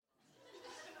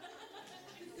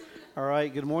All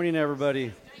right, good morning,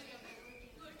 everybody.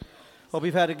 Hope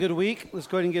you've had a good week. Let's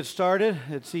go ahead and get started.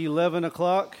 It's 11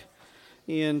 o'clock,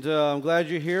 and I'm glad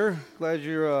you're here.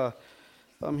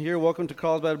 I'm here. Welcome to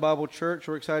Carlsbad Bible Church.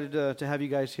 We're excited to have you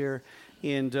guys here,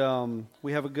 and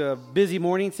we have a busy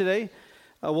morning today.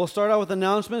 We'll start out with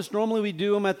announcements. Normally we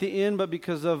do them at the end, but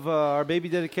because of our baby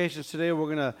dedications today,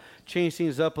 we're going to change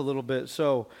things up a little bit.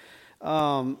 So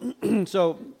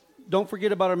don't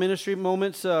forget about our ministry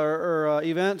moments or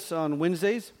events on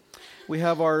Wednesdays. We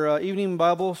have our evening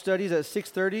Bible studies at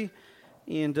 6:30,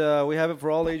 and we have it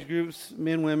for all age groups,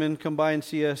 men, women. Come by and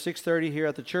see us 6:30 here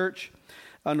at the church.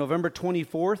 November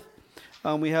 24th,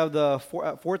 we have at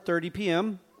 4:30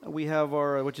 p.m. We have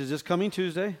our, which is this coming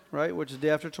Tuesday, right, which is the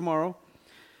day after tomorrow.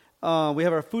 We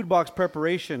have our food box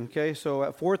preparation, okay? So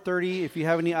at 4:30, if you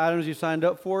have any items you signed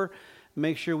up for,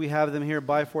 make sure we have them here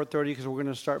by 4:30 because we're going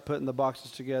to start putting the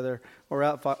boxes together or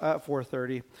at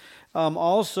 4:30.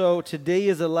 Also, today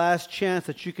is the last chance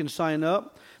that you can sign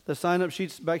up. The sign-up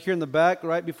sheet's back here in the back.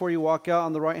 Right before you walk out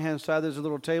on the right-hand side, there's a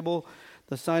little table.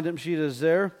 The sign-up sheet is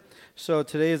there. So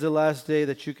today is the last day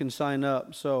that you can sign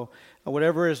up. So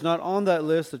whatever is not on that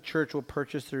list, the church will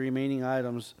purchase the remaining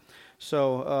items.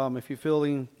 So if you're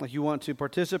feeling like you want to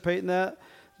participate in that,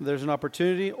 there's an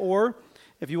opportunity. Or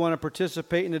if you want to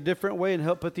participate in a different way and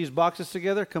help put these boxes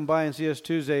together, come by and see us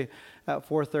Tuesday at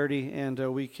 4:30,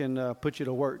 and we can put you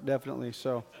to work, definitely.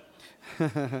 So,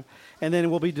 and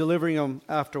then we'll be delivering them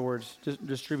afterwards,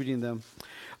 distributing them.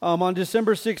 On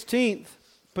December 16th,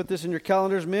 put this in your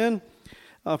calendars, men,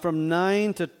 from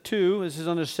 9 to 2. This is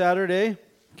on a Saturday,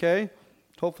 okay?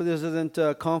 Hopefully this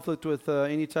isn't conflict with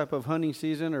any type of hunting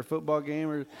season or football game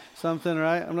or something,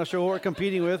 right? I'm not sure what we're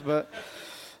competing with, but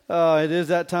it is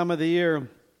that time of the year.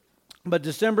 But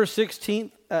December 16th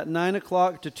at 9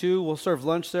 o'clock to 2, we'll serve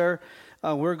lunch there.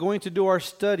 We're going to do our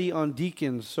study on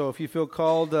deacons. So if you feel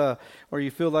called or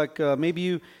you feel like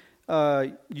maybe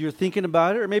you're thinking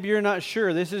about it or maybe you're not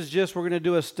sure, this is just, we're going to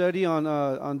do a study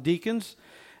on deacons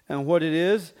and what it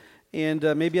is. And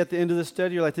maybe at the end of the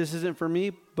study, you're like, this isn't for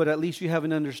me, but at least you have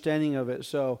an understanding of it.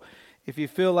 So if you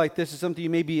feel like this is something you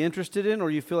may be interested in or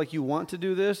you feel like you want to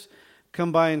do this,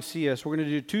 come by and see us. We're going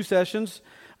to do 2 sessions.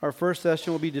 Our first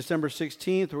session will be December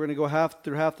 16th. We're going to go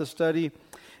through half the study,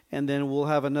 and then we'll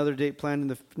have another date planned in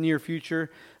the near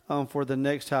future for the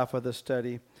next half of the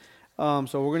study. So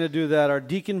we're going to do that, our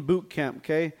deacon boot camp,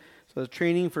 okay? So the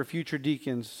training for future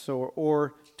deacons,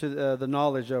 or to the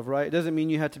knowledge of, right? It doesn't mean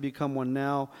you have to become one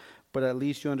now, but at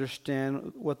least you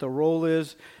understand what the role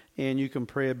is, and you can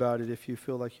pray about it if you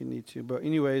feel like you need to. But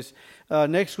anyways,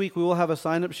 next week we will have a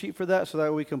sign-up sheet for that, so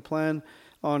that we can plan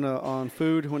on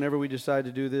food whenever we decide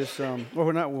to do this.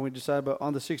 Or not when we decide, but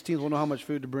on the 16th we'll know how much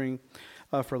food to bring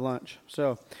for lunch.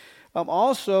 So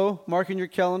also, mark in your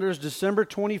calendars, December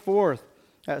 24th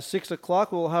at 6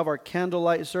 o'clock, we'll have our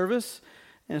candlelight service.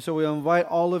 And so we invite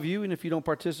all of you, and if you don't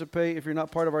participate, if you're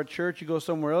not part of our church, you go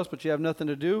somewhere else, but you have nothing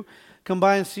to do, come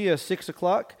by and see us 6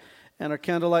 o'clock. And our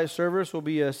candlelight service will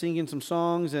be singing some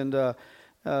songs and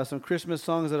some Christmas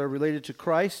songs that are related to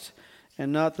Christ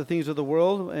and not the things of the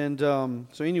world. And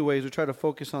so anyways, we try to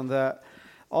focus on that.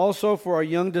 Also, for our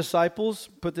young disciples,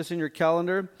 put this in your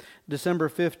calendar, December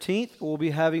 15th, we'll be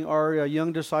having our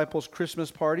young disciples Christmas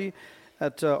party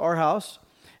at our house.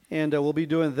 And we'll be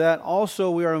doing that. Also,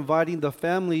 we are inviting the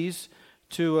families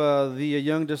to the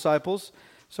young disciples.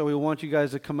 So we want you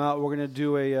guys to come out. We're going to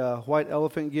do a white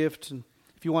elephant gift. And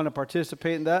if you want to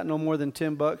participate in that, no more than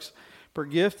 $10 per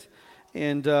gift.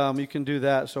 And you can do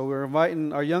that. So we're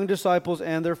inviting our young disciples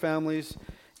and their families.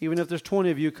 Even if there's 20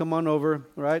 of you, come on over,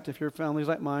 right? If your family's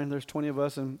like mine, there's 20 of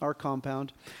us in our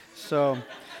compound. So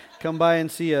come by and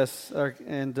see us,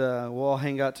 and we'll all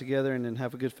hang out together and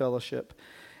have a good fellowship.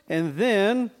 And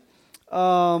then,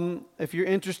 if you're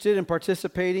interested in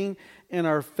participating in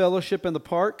our fellowship in the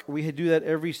park, we do that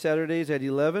every Saturdays at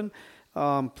 11.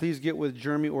 Please get with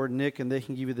Jeremy or Nick, and they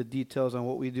can give you the details on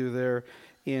what we do there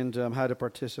and how to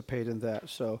participate in that.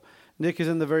 So Nick is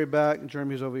in the very back, and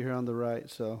Jeremy's over here on the right.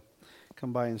 So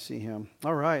come by and see him.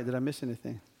 All right. Did I miss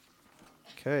anything?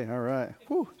 Okay. All right.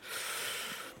 Whew.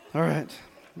 All right.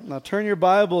 Now turn your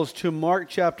Bibles to Mark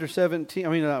chapter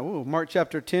 17. Mark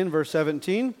chapter 10, verse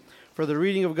 17. For the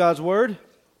reading of God's Word.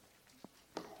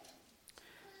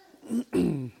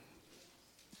 And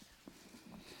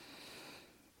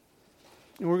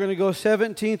we're going to go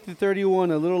 17 through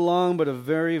 31, a little long, but a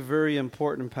very, very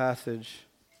important passage.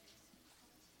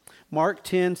 Mark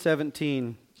 10,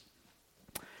 17.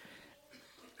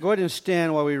 Go ahead and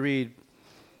stand while we read.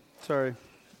 Sorry.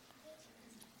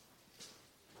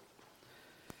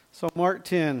 So Mark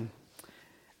 10.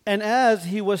 And as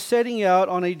he was setting out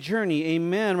on a journey, a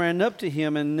man ran up to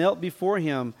him and knelt before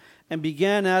him and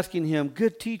began asking him,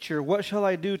 "Good teacher, what shall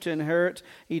I do to inherit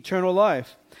eternal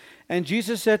life?" And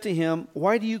Jesus said to him,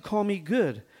 "Why do you call me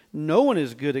good? No one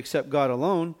is good except God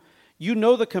alone. You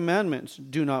know the commandments.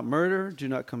 Do not murder, do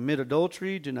not commit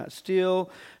adultery, do not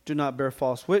steal, do not bear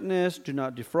false witness, do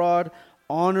not defraud,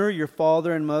 honor your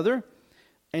father and mother."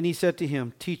 And he said to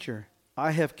him, "Teacher,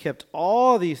 I have kept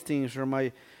all these things from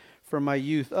my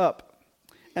youth up."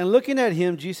 And looking at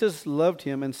him, Jesus loved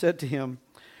him and said to him,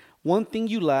 "One thing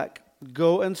you lack,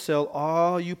 go and sell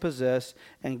all you possess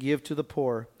and give to the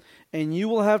poor, and you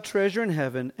will have treasure in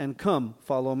heaven, and come,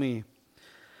 follow me."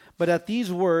 But at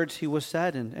these words he was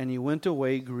saddened, and he went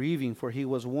away grieving, for he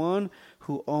was one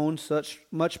who owned such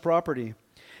much property.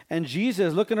 And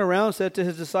Jesus, looking around, said to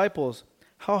his disciples,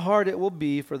 "How hard it will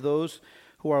be for those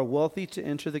who are wealthy to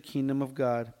enter the kingdom of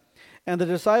God." And the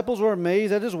disciples were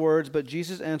amazed at his words, but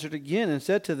Jesus answered again and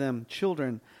said to them,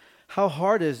 "Children, how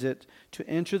hard is it to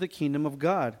enter the kingdom of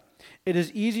God? It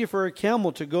is easier for a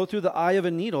camel to go through the eye of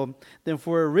a needle than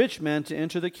for a rich man to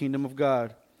enter the kingdom of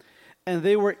God." And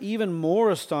they were even more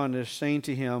astonished, saying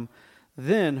to him,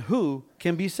 "Then who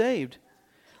can be saved?"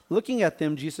 Looking at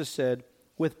them, Jesus said,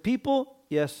 "With people,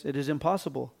 yes, it is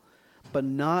impossible, but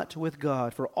not with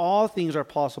God, for all things are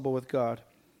possible with God."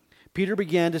 Peter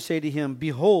began to say to him,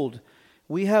 "Behold,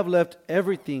 we have left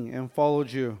everything and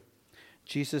followed you."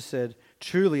 Jesus said,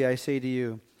 "Truly I say to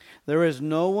you, there is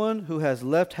no one who has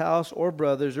left house or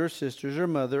brothers or sisters or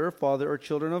mother or father or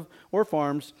children or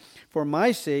farms for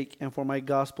my sake and for my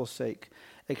gospel's sake,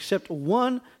 except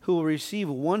one who will receive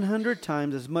 100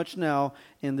 times as much now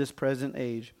in this present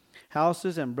age,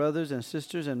 houses and brothers and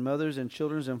sisters and mothers and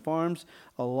children and farms,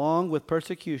 along with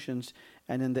persecutions,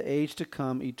 and in the age to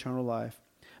come eternal life.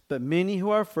 But many who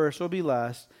are first will be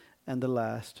last, and the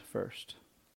last first."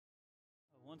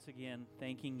 Once again,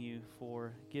 thanking you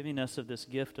for giving us of this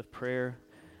gift of prayer,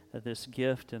 this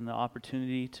gift and the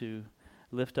opportunity to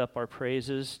lift up our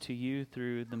praises to you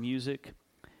through the music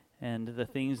and the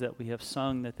things that we have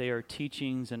sung, that they are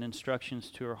teachings and instructions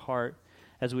to our heart,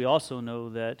 as we also know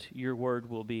that your word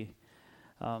will be.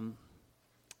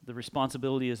 The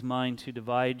responsibility is mine to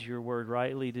divide your word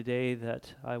rightly today,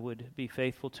 that I would be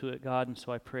faithful to it, God, and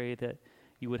so I pray that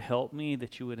you would help me,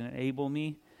 that you would enable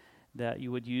me, that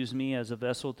you would use me as a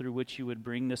vessel through which you would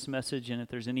bring this message. And if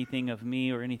there's anything of me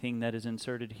or anything that is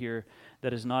inserted here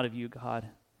that is not of you, God,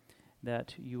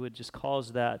 that you would just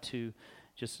cause that to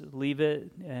just leave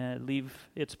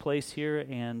its place here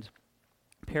and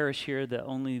perish here, that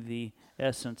only the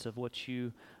essence of what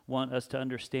you want us to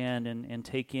understand and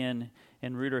take in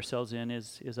and root ourselves in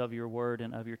is of your word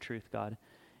and of your truth, God.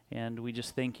 And we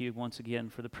just thank you once again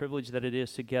for the privilege that it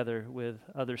is together with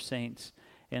other saints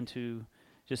and to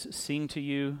just sing to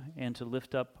you and to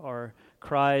lift up our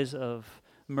cries of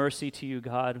mercy to you,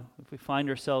 God. If we find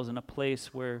ourselves in a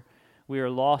place where we are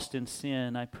lost in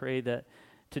sin, I pray that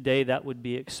today that would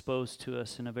be exposed to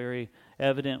us in a very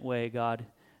evident way, God,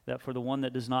 that for the one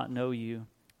that does not know you,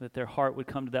 that their heart would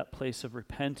come to that place of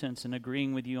repentance and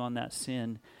agreeing with you on that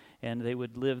sin, and they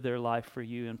would live their life for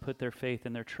you and put their faith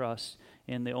and their trust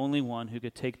in the only one who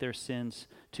could take their sins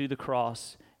to the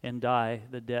cross and die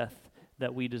the death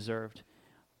that we deserved,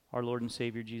 our Lord and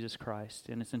Savior, Jesus Christ.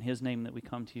 And it's in his name that we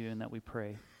come to you and that we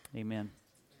pray. Amen.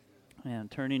 And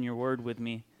turn in your word with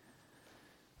me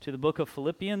to the book of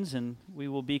Philippians, and we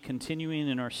will be continuing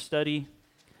in our study,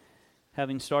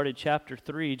 having started chapter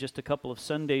 3 just a couple of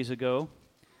Sundays ago.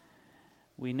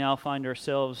 We now find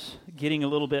ourselves getting a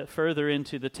little bit further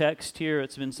into the text here.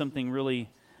 It's been something really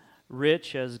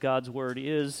rich, as God's word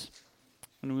is,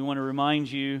 and we want to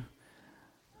remind you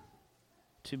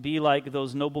to be like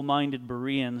those noble-minded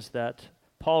Bereans that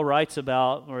Paul writes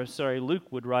about,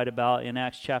 Luke would write about in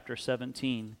Acts chapter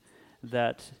 17,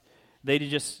 that they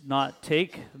did just not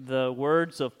take the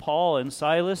words of Paul and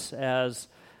Silas as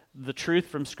the truth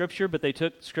from Scripture, but they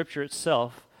took Scripture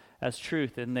itself as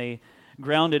truth, and they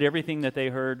grounded everything that they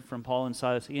heard from Paul and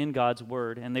Silas in God's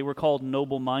Word, and they were called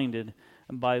noble-minded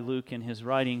by Luke in his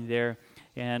writing there,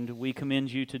 and we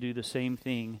commend you to do the same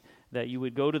thing, that you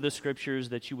would go to the Scriptures,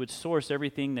 that you would source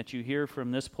everything that you hear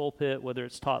from this pulpit, whether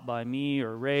it's taught by me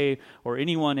or Ray or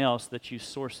anyone else, that you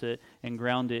source it and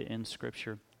ground it in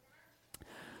Scripture.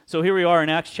 So here we are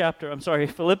in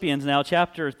Philippians now,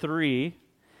 chapter 3,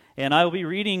 and I will be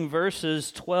reading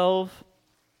verses 12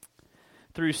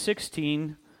 through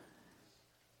 16,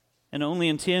 and only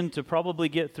intend to probably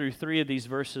get through 3 of these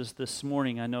verses this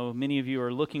morning. I know many of you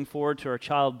are looking forward to our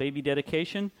child baby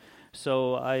dedication,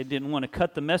 so I didn't want to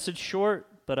cut the message short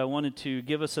but I wanted to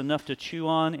give us enough to chew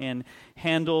on and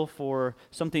handle for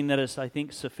something that is, I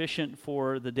think, sufficient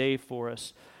for the day for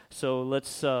us. So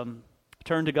let's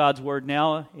turn to God's Word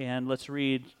now, and let's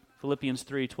read Philippians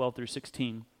 3:12 through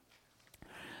 16.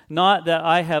 Not that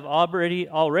I have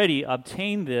already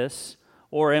obtained this,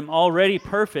 or am already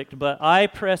perfect, but I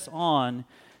press on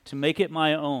to make it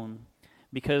my own,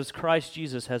 because Christ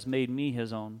Jesus has made me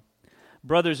his own.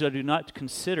 Brothers, I do not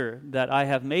consider that I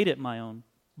have made it my own,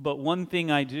 but one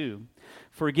thing I do,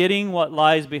 forgetting what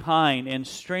lies behind and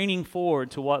straining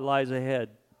forward to what lies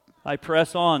ahead. I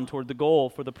press on toward the goal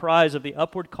for the prize of the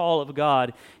upward call of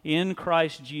God in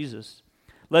Christ Jesus.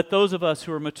 Let those of us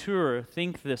who are mature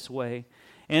think this way,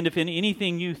 and if in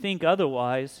anything you think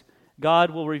otherwise,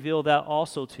 God will reveal that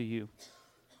also to you.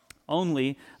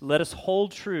 Only let us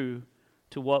hold true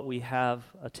to what we have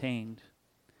attained.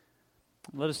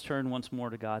 Let us turn once more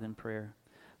to God in prayer.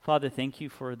 Father, thank you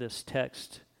for this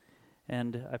text,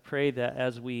 and I pray that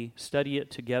as we study it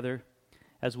together,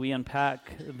 as we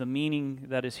unpack the meaning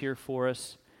that is here for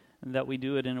us, and that we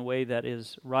do it in a way that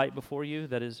is right before you,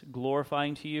 that is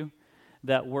glorifying to you,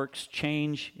 that works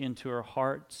change into our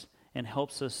hearts and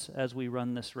helps us as we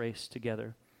run this race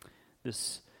together.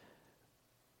 This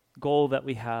goal that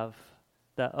we have,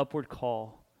 that upward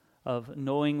call of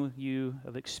knowing you,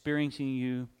 of experiencing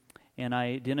you, and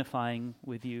identifying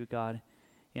with you, God,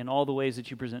 in all the ways that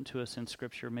you present to us in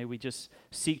Scripture. May we just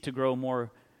seek to grow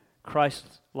more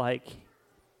Christ-like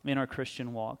in our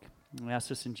Christian walk. We ask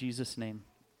this in Jesus' name.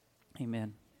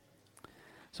 Amen.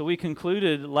 So we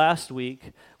concluded last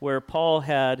week where Paul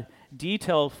had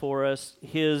detailed for us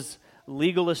his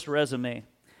legalist resume,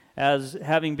 as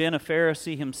having been a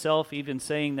Pharisee himself, even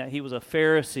saying that he was a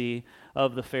Pharisee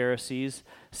of the Pharisees,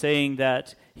 saying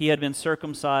that he had been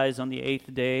circumcised on the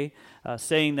 8th day,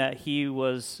 saying that he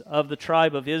was of the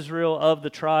tribe of Israel, of the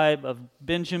tribe of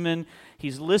Benjamin.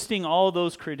 He's listing all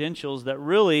those credentials that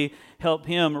really help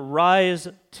him rise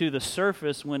to the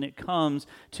surface when it comes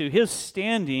to his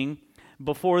standing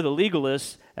before the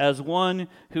legalists as one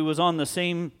who was on the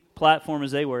same platform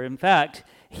as they were. In fact,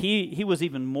 he was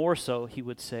even more so, he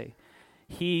would say.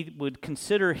 He would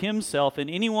consider himself and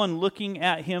anyone looking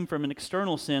at him from an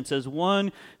external sense as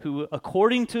one who,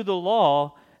 according to the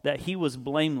law, that he was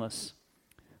blameless.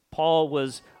 Paul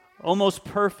was almost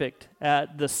perfect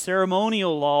at the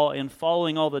ceremonial law in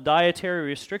following all the dietary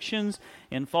restrictions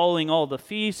and following all the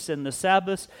feasts and the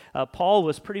Sabbaths. Paul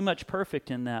was pretty much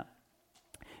perfect in that.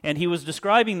 And he was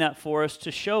describing that for us to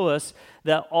show us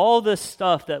that all this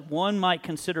stuff that one might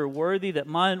consider worthy, that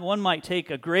one might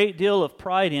take a great deal of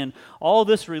pride in, all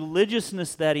this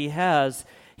religiousness that he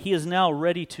is now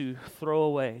ready to throw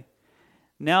away.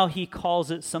 Now he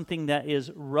calls it something that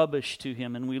is rubbish to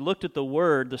him. And we looked at the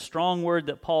word, the strong word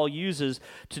that Paul uses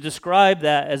to describe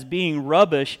that as being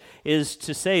rubbish is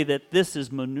to say that this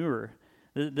is manure.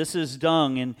 This is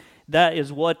dung, and that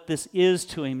is what this is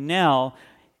to him now,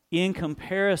 in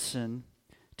comparison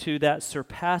to that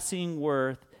surpassing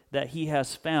worth that he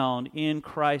has found in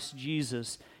Christ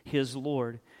Jesus, his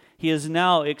Lord. He has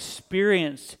now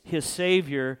experienced his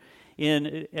Savior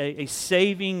in a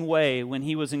saving way. When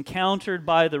he was encountered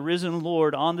by the risen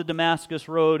Lord on the Damascus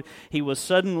Road, he was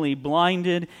suddenly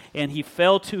blinded, and he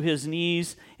fell to his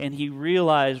knees, and he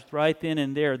realized right then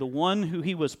and there the one who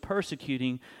he was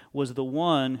persecuting was the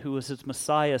one who was his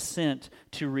Messiah sent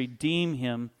to redeem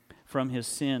him from his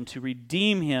sin, to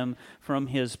redeem him from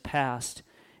his past.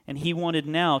 And he wanted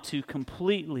now to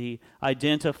completely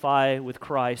identify with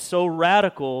Christ. So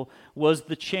radical was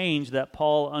the change that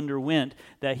Paul underwent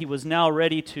that he was now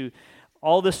ready to,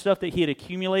 all the stuff that he had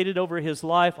accumulated over his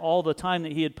life, all the time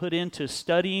that he had put into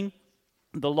studying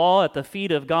the law at the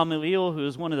feet of Gamaliel, who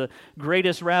was one of the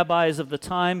greatest rabbis of the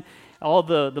time, all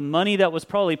the money that was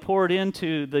probably poured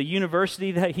into the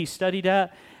university that he studied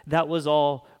at, that was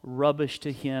all rubbish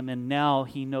to him, and now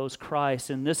he knows Christ,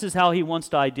 and this is how he wants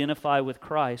to identify with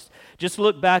Christ. Just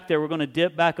look back there. We're going to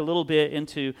dip back a little bit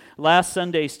into last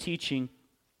Sunday's teaching.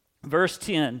 Verse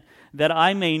 10, that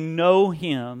I may know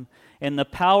him and the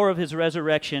power of his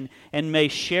resurrection, and may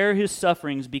share his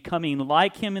sufferings, becoming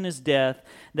like him in his death,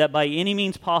 that by any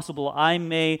means possible I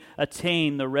may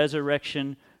attain the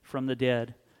resurrection from the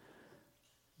dead.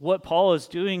 What Paul is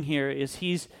doing here is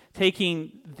he's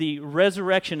taking the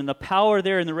resurrection and the power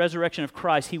there in the resurrection of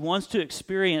Christ. He wants to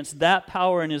experience that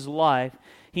power in his life.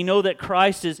 He knows that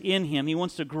Christ is in him. He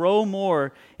wants to grow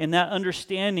more in that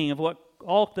understanding of what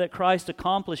all that Christ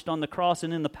accomplished on the cross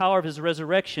and in the power of his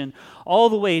resurrection, all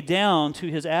the way down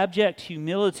to his abject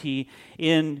humility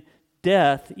in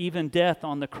death, even death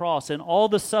on the cross, and all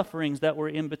the sufferings that were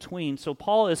in between. So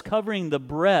Paul is covering the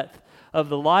breadth of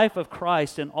the life of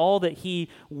Christ and all that he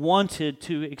wanted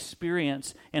to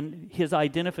experience and his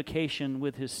identification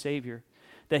with his Savior.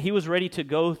 That he was ready to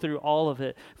go through all of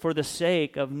it for the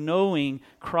sake of knowing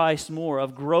Christ more,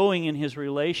 of growing in his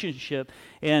relationship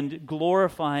and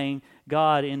glorifying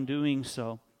God in doing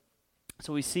so.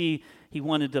 So we see he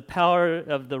wanted the power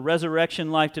of the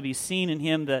resurrection life to be seen in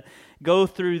him, that go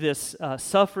through this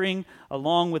suffering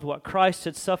along with what Christ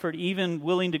had suffered, even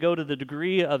willing to go to the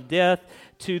degree of death,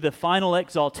 to the final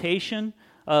exaltation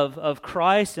of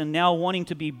Christ, and now wanting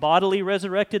to be bodily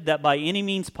resurrected, that by any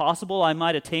means possible I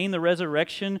might attain the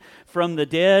resurrection from the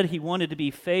dead. He wanted to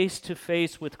be face to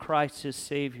face with Christ, his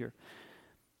Savior.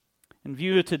 In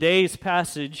view of today's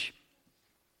passage,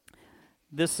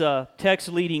 this text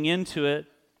leading into it,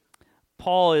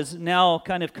 Paul is now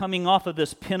kind of coming off of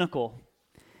this pinnacle,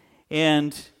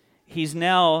 and he's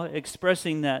now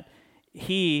expressing that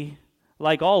he,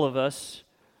 like all of us,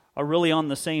 are really on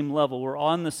the same level. We're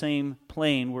on the same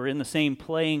plane. We're in the same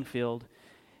playing field,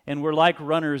 and we're like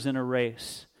runners in a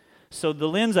race. So the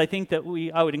lens I think that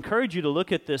I would encourage you to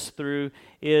look at this through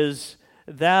is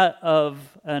that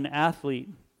of an athlete,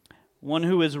 one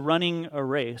who is running a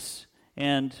race,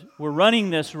 and we're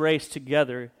running this race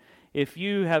together. If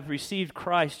you have received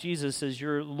Christ Jesus as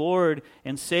your Lord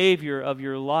and Savior of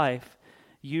your life,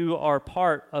 you are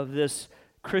part of this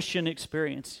Christian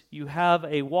experience. You have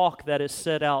a walk that is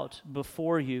set out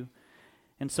before you.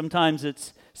 And sometimes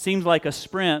it seems like a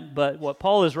sprint, but what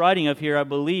Paul is writing of here, I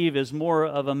believe, is more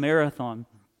of a marathon.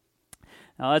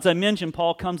 Now, as I mentioned,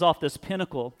 Paul comes off this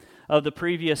pinnacle of the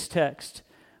previous text,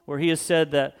 where he has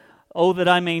said that, "Oh, that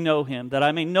I may know him, that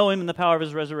I may know him in the power of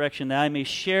his resurrection, that I may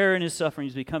share in his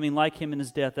sufferings, becoming like him in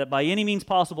his death, that by any means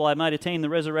possible I might attain the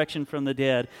resurrection from the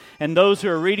dead." And those who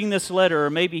are reading this letter, or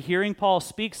maybe hearing Paul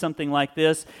speak something like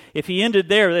this, if he ended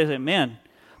there, they say, man,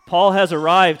 Paul has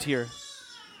arrived here.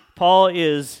 Paul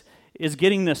is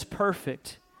getting this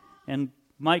perfect, and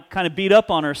might kind of beat up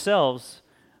on ourselves.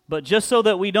 But just so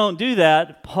that we don't do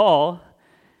that, Paul,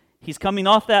 he's coming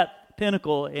off that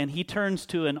pinnacle, and he turns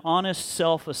to an honest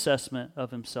self-assessment of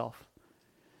himself.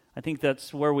 I think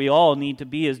that's where we all need to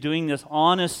be, is doing this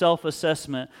honest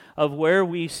self-assessment of where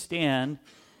we stand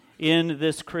in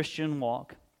this Christian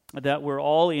walk, that we're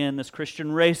all in, this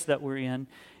Christian race that we're in.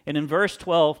 And in verse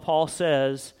 12, Paul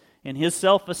says, in his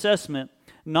self-assessment,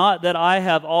 "Not that I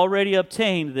have already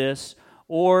obtained this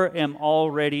or am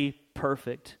already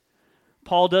perfect."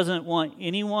 Paul doesn't want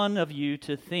any one of you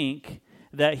to think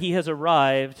that he has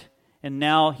arrived and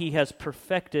now he has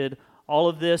perfected all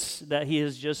of this that he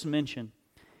has just mentioned.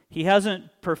 He hasn't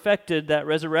perfected that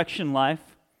resurrection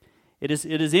life. It is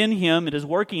in him. It is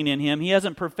working in him. He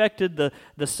hasn't perfected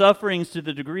the sufferings to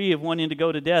the degree of wanting to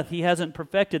go to death. He hasn't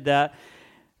perfected that.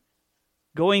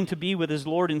 Going to be with his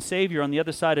Lord and Savior on the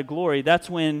other side of glory, that's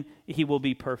when he will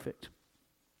be perfect.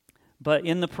 But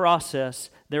in the process,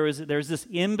 there's this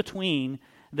in-between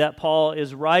that Paul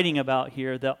is writing about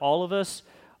here, that all of us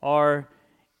are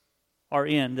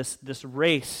in this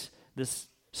race, this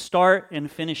start and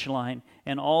finish line,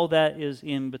 and all that is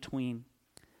in between.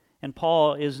 And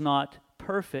Paul is not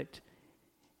perfect,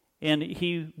 and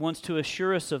he wants to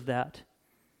assure us of that.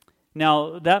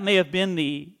 Now, that may have been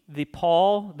the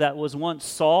Paul that was once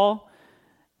Saul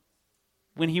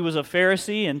when he was a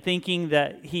Pharisee and thinking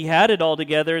that he had it all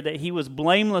together, that he was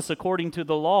blameless according to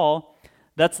the law.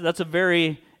 That's a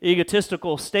very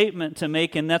egotistical statement to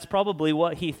make, and that's probably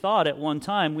what he thought at one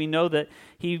time. We know that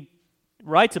he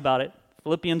writes about it,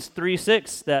 Philippians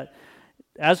 3:6, that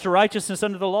as to righteousness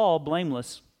under the law,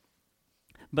 blameless.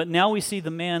 But now we see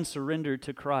the man surrendered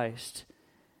to Christ,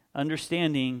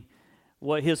 understanding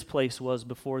what his place was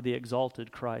before the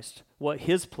exalted Christ, what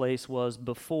his place was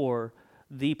before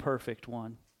the perfect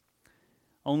one.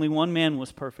 Only one man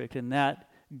was perfect, and that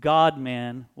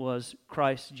God-man was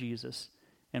Christ Jesus.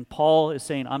 And Paul is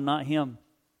saying, I'm not him.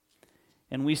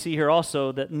 And we see here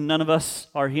also that none of us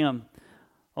are him.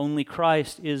 Only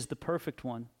Christ is the perfect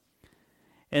one.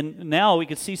 And now we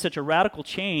could see such a radical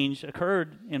change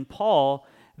occurred in Paul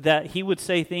that he would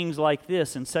say things like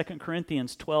this in 2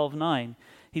 Corinthians 12:9.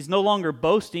 He's no longer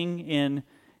boasting in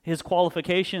his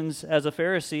qualifications as a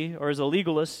Pharisee or as a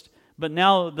legalist, but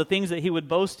now the things that he would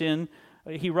boast in,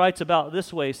 he writes about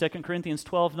this way, 2 Corinthians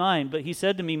 12:9. "But he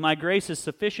said to me, my grace is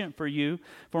sufficient for you,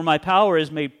 for my power is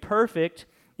made perfect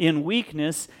in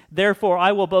weakness. Therefore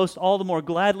I will boast all the more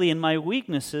gladly in my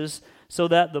weaknesses, so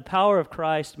that the power of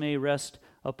Christ may rest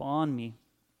upon me."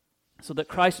 So that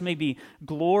Christ may be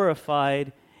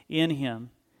glorified in him.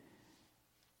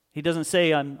 He doesn't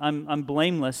say I'm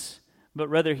blameless, but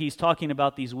rather he's talking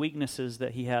about these weaknesses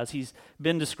that he has. He's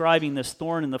been describing this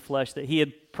thorn in the flesh that he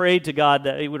had prayed to God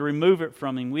that he would remove it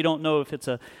from him. We don't know if it's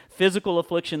a physical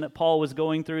affliction that Paul was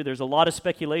going through. There's a lot of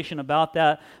speculation about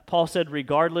that. Paul said,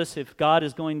 regardless, if God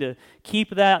is going to keep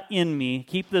that in me,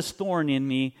 keep this thorn in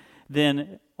me,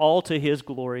 then all to his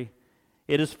glory.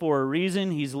 It is for a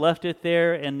reason. He's left it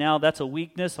there, and now that's a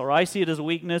weakness, or I see it as a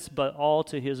weakness, but all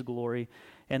to his glory.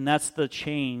 And that's the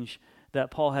change that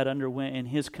Paul had underwent in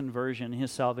his conversion,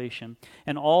 his salvation.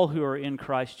 And all who are in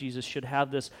Christ Jesus should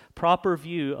have this proper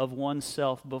view of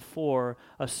oneself before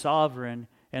a sovereign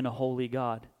and a holy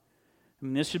God. I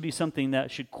mean, this should be something that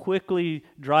should quickly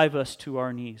drive us to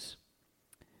our knees.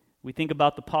 We think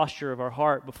about the posture of our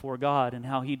heart before God and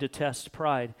how he detests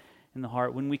pride in the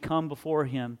heart. When we come before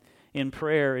him in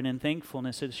prayer and in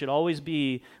thankfulness, it should always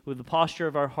be with the posture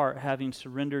of our heart, having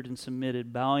surrendered and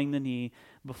submitted, bowing the knee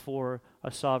before a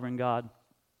sovereign God.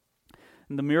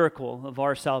 And the miracle of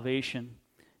our salvation,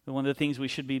 one of the things we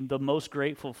should be the most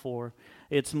grateful for,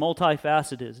 it's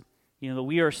multifaceted. You know,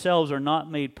 we ourselves are not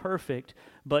made perfect,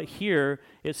 but here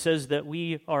it says that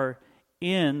we are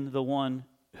in the one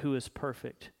who is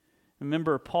perfect.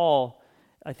 Remember, Paul,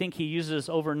 I think he uses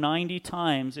over 90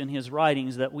 times in his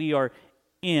writings that we are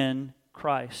in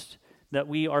Christ, that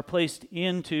we are placed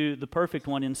into the perfect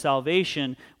one in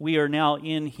salvation. We are now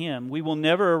in him. We will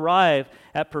never arrive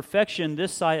at perfection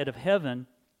this side of heaven,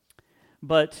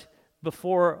 but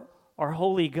before our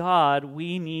holy God,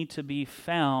 we need to be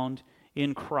found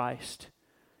in Christ.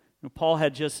 Paul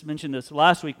had just mentioned this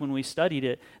last week when we studied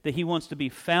it, that he wants to be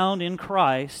found in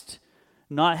Christ,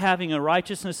 not having a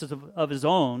righteousness of his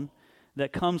own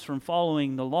that comes from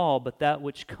following the law, but that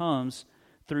which comes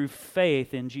through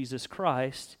faith in Jesus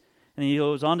Christ. And he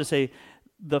goes on to say,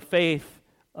 the faith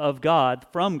of God,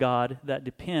 from God, that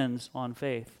depends on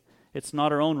faith. It's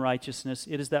not our own righteousness.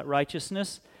 It is that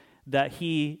righteousness that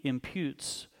he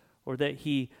imputes or that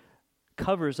he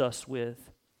covers us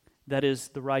with. That is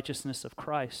the righteousness of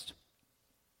Christ.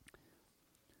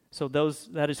 So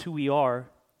that is who we are,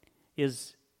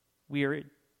 is we are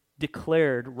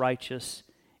declared righteous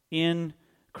in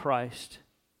Christ.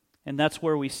 And that's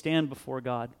where we stand before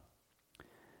God.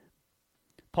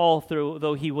 Paul,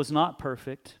 though he was not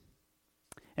perfect,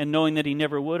 and knowing that he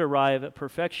never would arrive at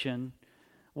perfection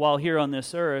while here on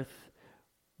this earth,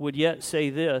 would yet say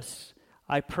this,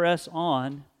 I press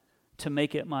on to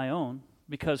make it my own,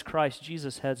 because Christ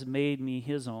Jesus has made me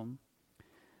his own.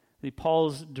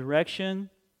 Paul's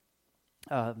direction,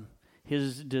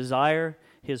 his desire,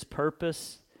 his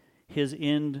purpose, his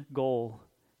end goal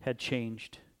had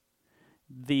changed.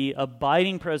 The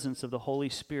abiding presence of the Holy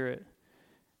Spirit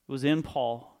was in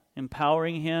Paul,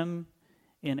 empowering him,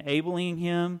 enabling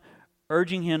him,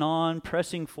 urging him on,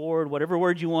 pressing forward, whatever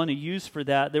word you want to use for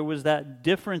that. There was that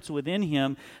difference within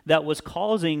him that was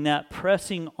causing that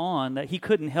pressing on, that he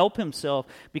couldn't help himself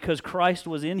because Christ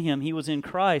was in him. He was in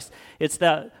Christ. It's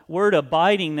that word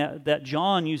abiding that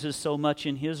John uses so much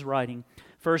in his writing.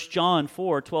 1 John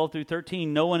 4, 12 through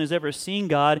 13, no one has ever seen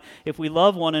God. If we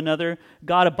love one another,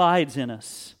 God abides in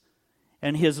us,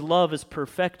 and his love is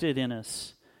perfected in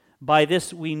us. By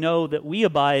this we know that we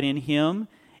abide in him,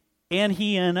 and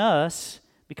he in us,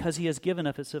 because he has given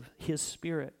us of his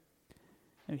Spirit.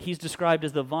 And he's described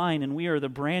as the vine, and we are the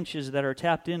branches that are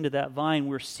tapped into that vine.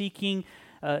 We're seeking,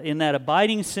 in that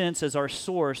abiding sense, as our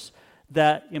source,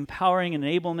 that empowering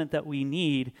enablement that we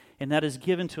need, and that is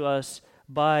given to us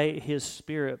by his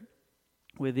Spirit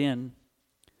within.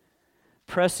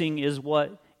 Pressing is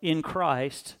what in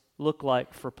Christ looked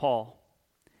like for Paul,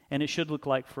 and it should look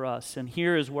like for us. And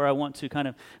here is where I want to kind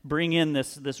of bring in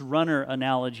this runner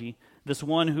analogy, this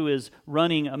one who is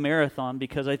running a marathon,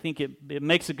 because I think it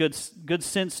makes a good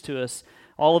sense to us.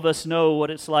 All of us know what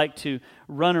it's like to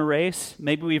run a race.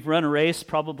 Maybe we've run a race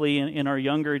probably in our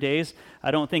younger days.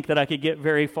 I don't think that I could get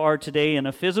very far today in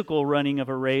a physical running of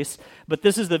a race, but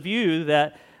this is the view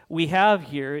that we have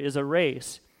here is a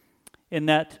race. In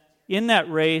that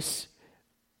race,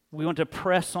 we want to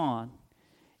press on,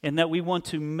 and that we want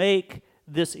to make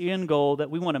this end goal, that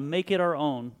we want to make it our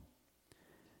own,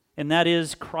 and that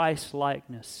is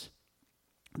Christ-likeness,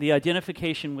 the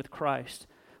identification with Christ.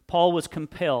 Paul was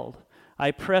compelled. I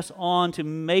press on to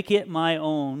make it my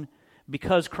own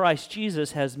because Christ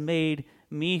Jesus has made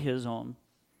me his own.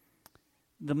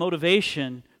 The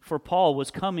motivation for Paul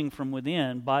was coming from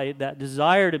within by that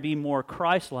desire to be more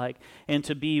Christ-like and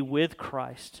to be with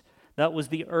Christ. That was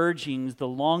the urgings, the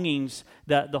longings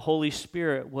that the Holy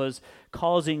Spirit was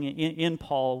causing in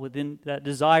Paul within that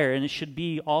desire, and it should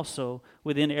be also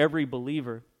within every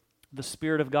believer. The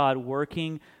Spirit of God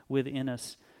working within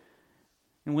us.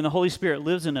 And when the Holy Spirit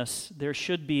lives in us, there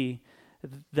should be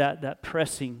that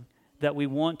pressing that we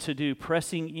want to do,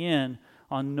 pressing in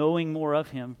on knowing more of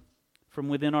Him from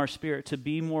within our spirit, to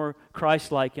be more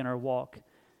Christ-like in our walk,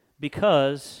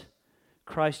 because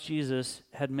Christ Jesus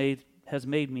has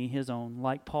made me His own.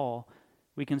 Like Paul,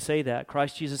 we can say that.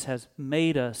 Christ Jesus has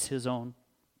made us His own.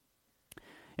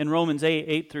 In Romans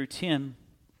 8 through 10,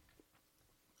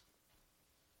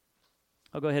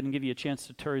 I'll go ahead and give you a chance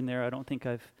to turn there. I don't think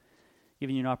I've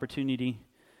given you an opportunity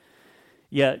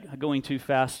yet, going too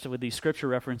fast with these scripture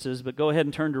references, but go ahead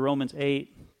and turn to Romans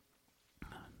 8,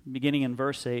 beginning in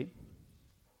verse 8.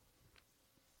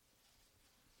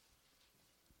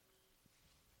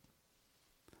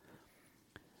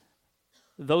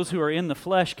 Those who are in the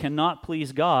flesh cannot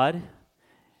please God.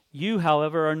 You,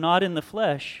 however, are not in the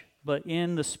flesh, but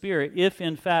in the Spirit, if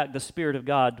in fact the Spirit of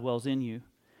God dwells in you.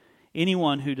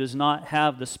 Anyone who does not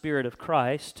have the Spirit of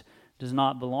Christ does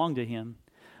not belong to Him.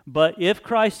 But if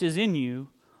Christ is in you,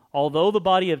 although the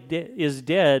body is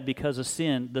dead because of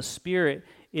sin, the Spirit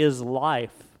is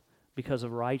life because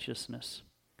of righteousness.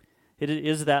 It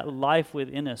is that life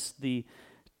within us. The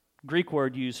Greek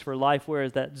word used for life, where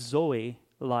is that Zoe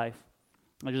life?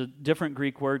 There's a different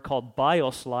Greek word called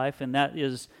bios life, and that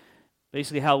is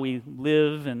basically how we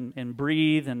live and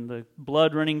breathe, and the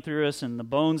blood running through us and the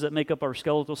bones that make up our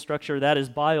skeletal structure. That is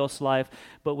bios life.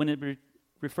 But when it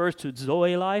refers to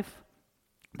Zoe life,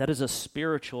 that is a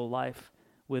spiritual life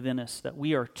within us, that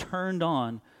we are turned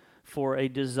on for a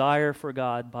desire for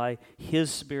God by His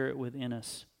Spirit within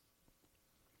us.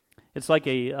 It's like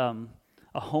a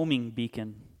homing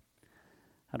beacon.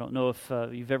 I don't know if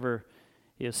you've ever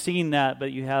seen that,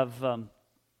 but you have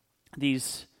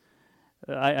these.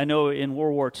 I know in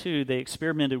World War II they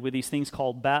experimented with these things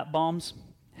called bat bombs,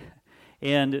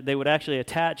 and they would actually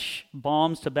attach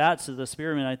bombs to bats. The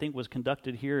experiment, I think, was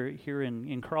conducted here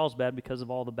in Carlsbad because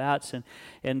of all the bats,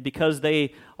 and because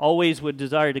they always would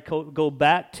desire to go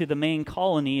back to the main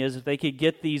colony, as if they could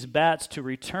get these bats to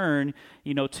return,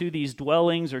 to these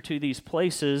dwellings or to these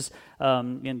places.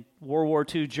 In World War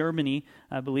II, Germany,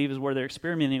 I believe, is where they're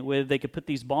experimenting with. They could put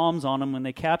these bombs on them when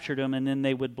they captured them, and then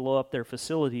they would blow up their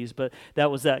facilities. But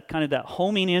that was that kind of that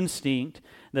homing instinct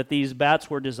that these bats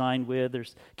were designed with.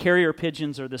 There's carrier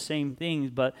pigeons are the same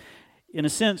things, but in a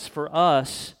sense, for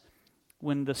us,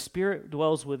 when the Spirit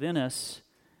dwells within us,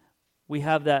 we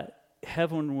have that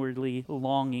heavenwardly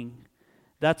longing.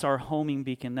 That's our homing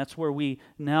beacon. That's where we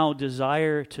now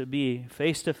desire to be,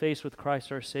 face to face with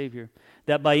Christ our Savior,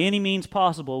 that by any means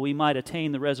possible we might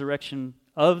attain the resurrection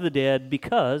of the dead,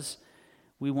 because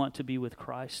we want to be with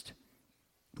Christ.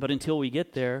 But until we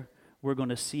get there, we're going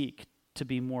to seek to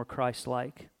be more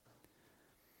Christ-like.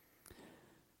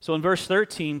 So in verse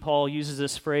 13, Paul uses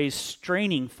this phrase,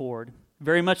 straining forward.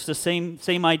 Very much the same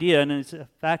idea, and it's in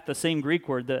fact the same Greek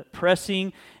word, that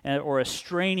pressing or a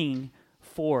straining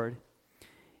forward.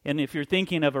 And if you're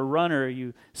thinking of a runner,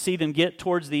 you see them get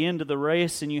towards the end of the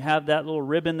race, and you have that little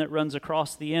ribbon that runs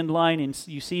across the end line, and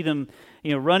you see them,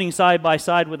 running side by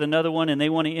side with another one, and they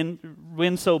want to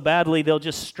win so badly, they'll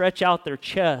just stretch out their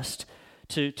chest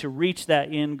to reach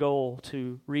that end goal,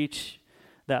 to reach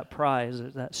that prize,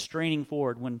 that straining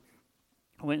forward. When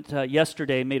I went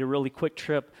yesterday, made a really quick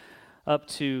trip up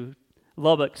to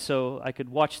Lubbock so I could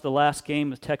watch the last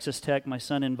game of Texas Tech. My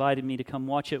son invited me to come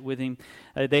watch it with him.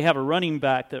 They have a running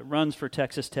back that runs for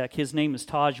Texas Tech. His name is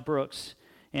Taj Brooks,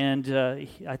 and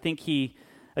I think he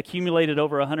accumulated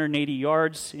over 180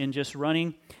 yards in just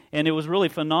running, and it was really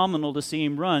phenomenal to see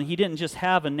him run. He didn't just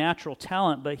have a natural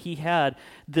talent, but he had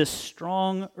this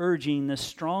strong urging, this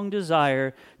strong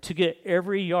desire to get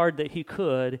every yard that he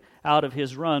could out of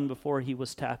his run before he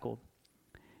was tackled.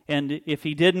 And if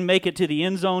he didn't make it to the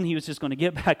end zone, he was just going to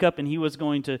get back up and he was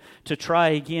going to try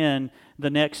again the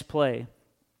next play.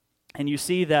 And you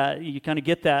see that, you kind of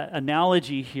get that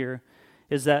analogy here,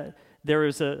 is that there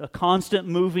is a constant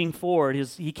moving forward.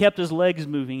 He kept his legs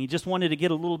moving. He just wanted to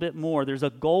get a little bit more. There's a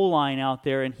goal line out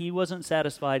there, and he wasn't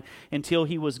satisfied until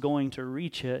he was going to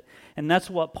reach it. And that's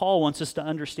what Paul wants us to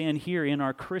understand here in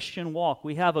our Christian walk.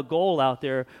 We have a goal out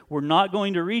there. We're not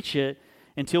going to reach it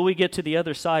until we get to the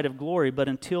other side of glory. But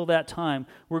until that time,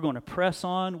 we're going to press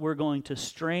on. We're going to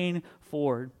strain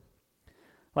forward.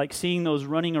 Like seeing those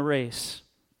running a race,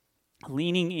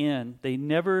 leaning in. They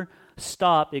never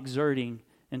stop exerting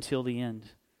until the end.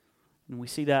 And we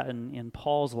see that in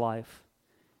Paul's life.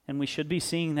 And we should be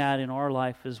seeing that in our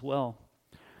life as well.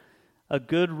 A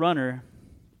good runner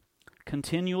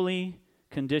continually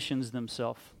conditions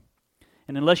themselves.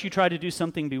 And unless you try to do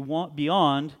something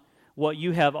beyond what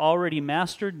you have already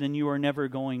mastered, then you are never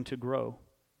going to grow.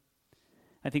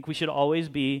 I think we should always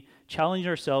be challenging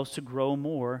ourselves to grow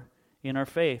more in our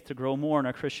faith, to grow more in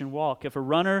our Christian walk. If a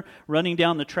runner running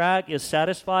down the track is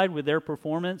satisfied with their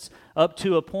performance up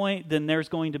to a point, then there's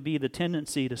going to be the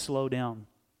tendency to slow down.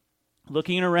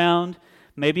 Looking around,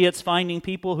 maybe it's finding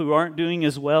people who aren't doing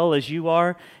as well as you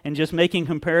are and just making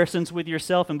comparisons with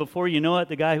yourself, and before you know it,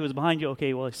 the guy who was behind you,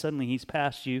 okay, well, suddenly he's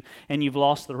passed you and you've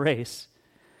lost the race.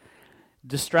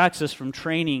 Distracts us from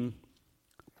training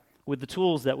with the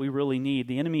tools that we really need.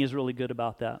 The enemy is really good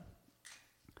about that.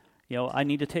 I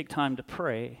need to take time to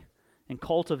pray and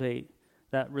cultivate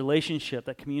that relationship,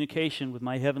 that communication with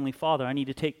my Heavenly Father. I need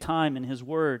to take time in His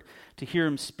Word to hear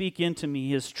Him speak into me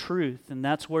His truth, and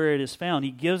that's where it is found.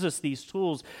 He gives us these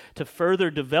tools to further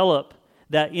develop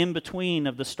that in-between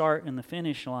of the start and the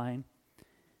finish line.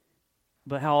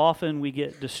 But how often we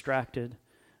get distracted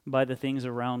by the things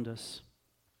around us.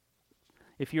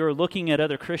 If you're looking at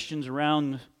other Christians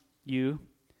around you,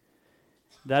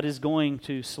 that is going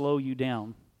to slow you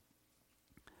down.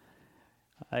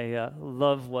 I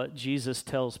love what Jesus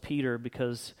tells Peter,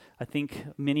 because I think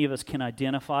many of us can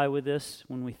identify with this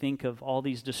when we think of all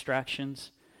these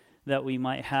distractions that we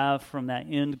might have from that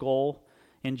end goal.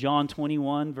 In John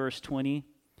 21, verse 20,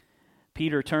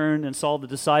 Peter turned and saw the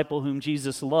disciple whom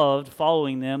Jesus loved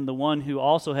following them, the one who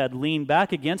also had leaned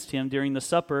back against him during the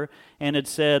supper and had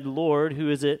said, "Lord, who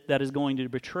is it that is going to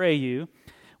betray you?"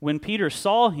 When Peter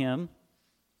saw him,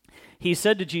 he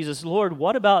said to Jesus, "Lord,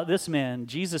 what about this man?"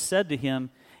 Jesus said to him,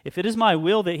 "If it is my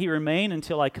will that he remain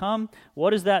until I come,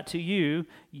 what is that to you?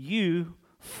 You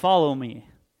follow me."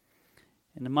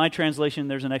 And in my translation,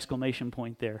 there's an exclamation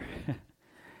point there.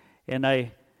 And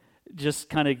I just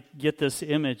kind of get this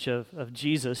image of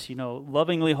Jesus,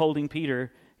 lovingly holding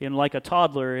Peter in like a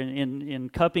toddler in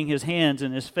cupping his hands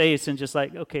in his face and just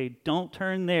like, okay, don't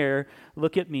turn there,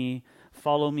 look at me,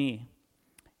 follow me.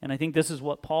 And I think this is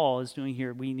what Paul is doing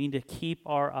here. We need to keep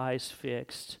our eyes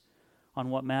fixed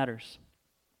on what matters.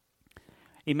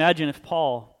 Imagine if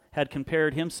Paul had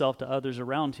compared himself to others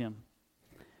around him.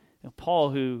 Paul,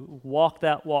 who walked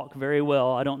that walk very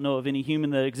well, I don't know of any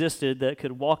human that existed that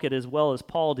could walk it as well as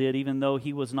Paul did, even though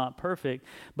he was not perfect.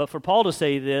 But for Paul to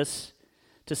say this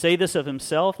of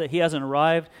himself, that he hasn't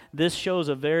arrived, this shows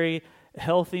a very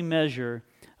healthy measure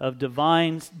of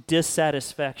divine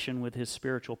dissatisfaction with his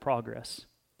spiritual progress.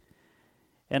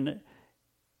 And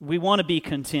we want to be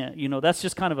content. That's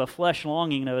just kind of a flesh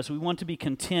longing of us. We want to be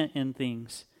content in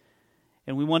things.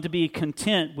 And we want to be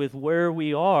content with where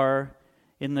we are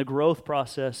in the growth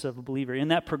process of a believer. In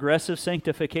that progressive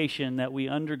sanctification that we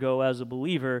undergo as a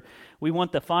believer, we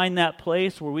want to find that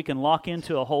place where we can lock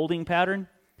into a holding pattern.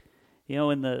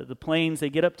 In the planes, they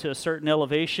get up to a certain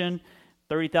elevation,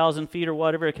 30,000 feet or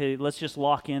whatever. Okay, let's just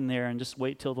lock in there and just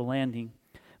wait till the landing.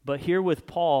 But here with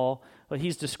Paul, what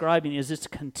he's describing is it's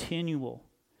continual.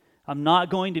 I'm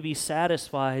not going to be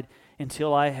satisfied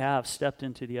until I have stepped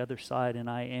into the other side and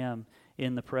I am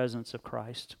in the presence of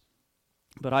Christ.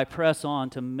 But I press on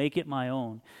to make it my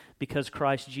own because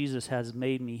Christ Jesus has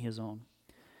made me His own.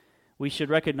 We should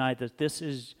recognize that this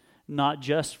is not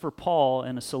just for Paul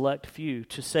and a select few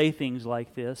to say things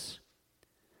like this.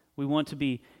 We want to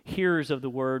be hearers of the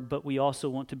word, but we also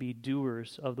want to be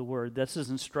doers of the word. This is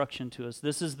instruction to us.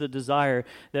 This is the desire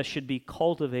that should be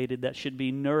cultivated, that should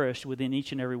be nourished within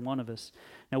each and every one of us.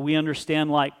 Now, we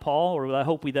understand like Paul, or I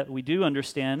hope that we do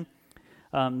understand,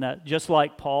 that just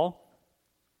like Paul,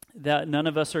 that none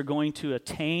of us are going to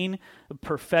attain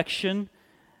perfection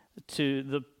to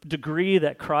the degree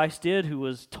that Christ did, who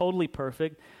was totally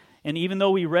perfect. And even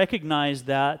though we recognize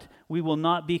that, we will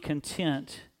not be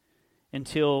content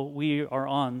until we are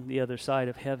on the other side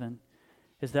of heaven,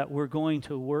 is that we're going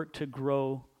to work to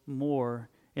grow more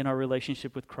in our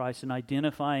relationship with Christ and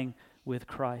identifying with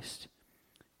Christ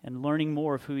and learning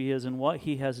more of who He is and what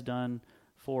He has done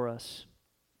for us.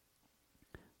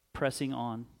 Pressing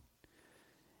on.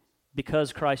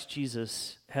 Because Christ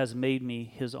Jesus has made me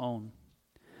His own.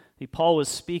 Paul was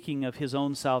speaking of his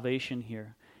own salvation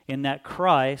here, in that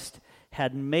Christ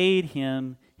had made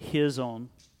him His own.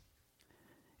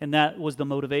 And that was the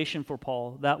motivation for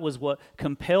Paul. That was what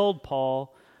compelled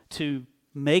Paul to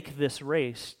make this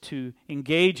race, to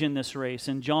engage in this race.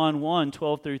 In John 1,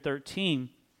 12 through 13,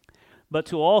 "But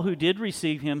to all who did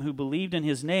receive Him, who believed in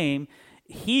His name,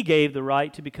 He gave the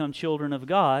right to become children of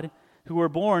God, who were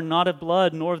born not of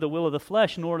blood, nor of the will of the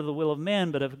flesh, nor of the will of man,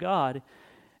 but of God."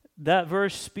 That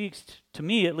verse speaks to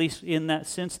me, at least in that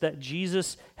sense, that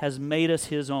Jesus has made us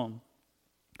His own.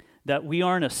 That we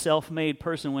aren't a self-made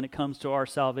person when it comes to our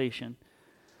salvation.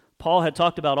 Paul had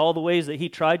talked about all the ways that he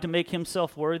tried to make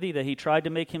himself worthy, that he tried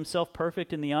to make himself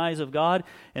perfect in the eyes of God,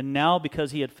 and now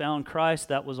because he had found Christ,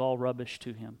 that was all rubbish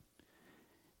to him.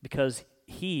 Because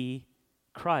He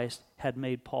Christ had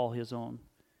made Paul his own.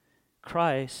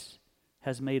 Christ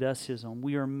has made us his own.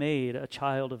 We are made a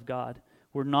child of God.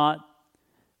 We're not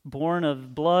born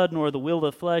of blood, nor the will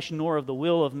of the flesh, nor of the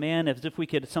will of man, as if we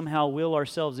could somehow will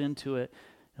ourselves into it.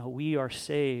 No, we are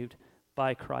saved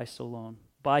by Christ alone,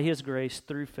 by his grace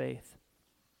through faith.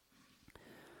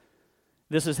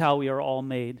 This is how we are all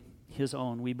made his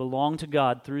own. We belong to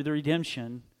God through the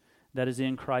redemption that is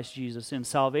in Christ Jesus. In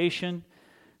salvation,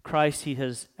 Christ, he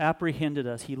has apprehended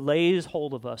us. He lays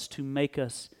hold of us to make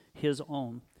us his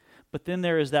own. But then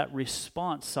there is that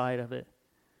response side of it.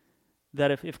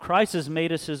 That if Christ has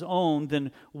made us his own,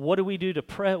 then what do we do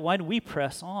why do we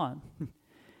press on?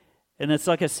 And it's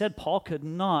like I said, Paul could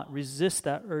not resist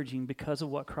that urging because of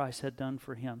what Christ had done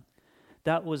for him.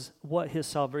 That was what his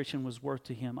salvation was worth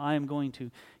to him. I am going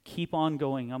to keep on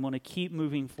going. I'm going to keep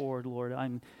moving forward, Lord.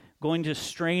 I'm going to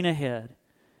strain ahead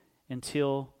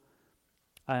until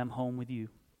I am home with you.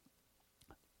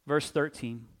 Verse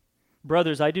 13.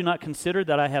 Brothers, I do not consider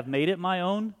that I have made it my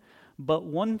own, but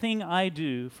one thing I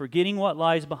do, forgetting what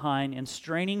lies behind and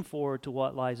straining forward to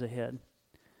what lies ahead.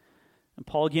 And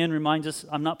Paul again reminds us,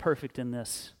 I'm not perfect in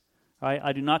this. Right?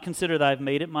 I do not consider that I've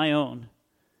made it my own,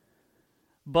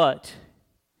 but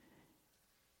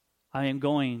I am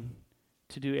going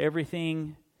to do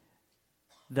everything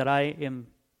that I am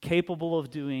capable of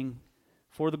doing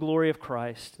for the glory of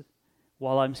Christ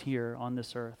while I'm here on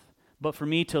this earth. But for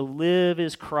me to live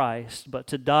is Christ, but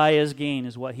to die is gain,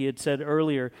 is what he had said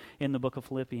earlier in the book of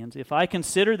Philippians. If I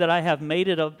consider that I have made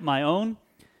it of my own,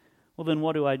 well, then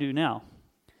what do I do now?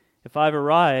 If I've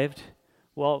arrived,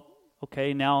 well,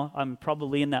 okay, now I'm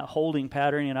probably in that holding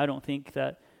pattern, and I don't think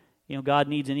that, God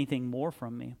needs anything more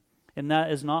from me. And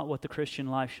that is not what the Christian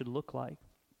life should look like.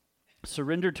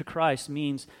 Surrender to Christ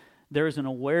means there is an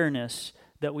awareness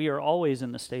that we are always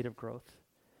in the state of growth.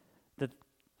 The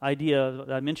idea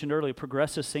that I mentioned earlier,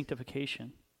 progressive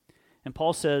sanctification. And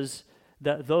Paul says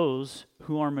that those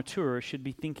who are mature should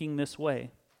be thinking this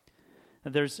way.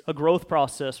 That there's a growth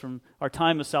process from our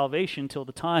time of salvation till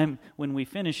the time when we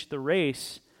finish the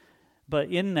race, but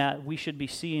in that we should be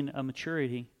seeing a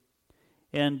maturity.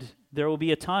 And there will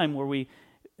be a time where we,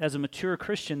 as a mature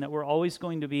Christian, that we're always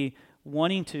going to be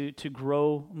wanting to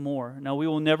grow more. Now, we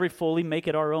will never fully make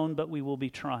it our own, but we will be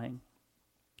trying.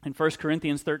 In 1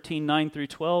 Corinthians 13, 9 through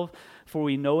 12, for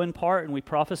we know in part and we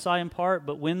prophesy in part,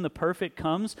 but when the perfect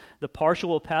comes, the partial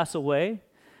will pass away.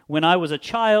 When I was a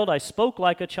child, I spoke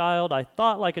like a child, I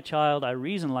thought like a child, I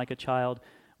reasoned like a child.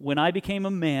 When I became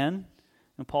a man,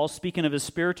 and Paul's speaking of his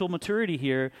spiritual maturity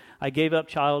here, I gave up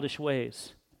childish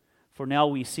ways. For now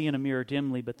we see in a mirror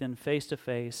dimly, but then face to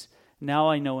face. Now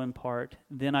I know in part,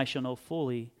 then I shall know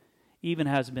fully, even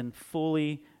has been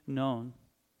fully known.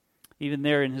 Even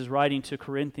there in his writing to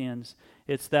Corinthians,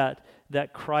 it's that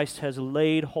Christ has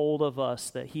laid hold of us,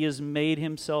 that he has made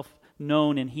himself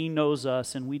known and he knows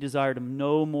us, and we desire to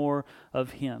know more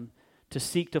of him, to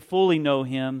seek to fully know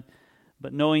him,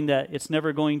 but knowing that it's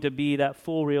never going to be that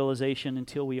full realization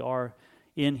until we are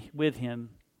with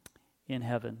him in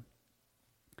heaven.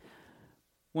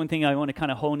 One thing I want to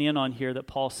kind of hone in on here that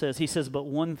Paul says, he says, but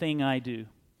one thing I do.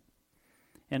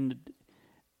 And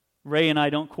Ray and I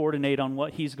don't coordinate on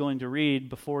what he's going to read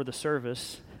before the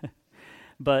service,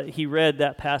 but he read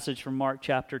that passage from Mark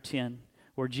chapter 10,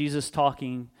 where Jesus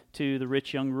talking to the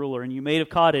rich young ruler, and you may have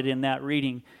caught it in that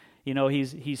reading.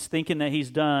 He's thinking that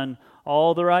he's done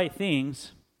all the right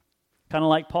things, kind of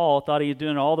like Paul thought he was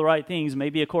doing all the right things.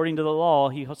 Maybe according to the law,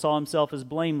 he saw himself as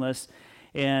blameless,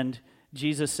 and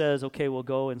Jesus says, okay, well,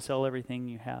 go and sell everything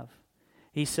you have.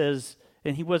 He says,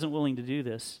 and he wasn't willing to do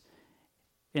this,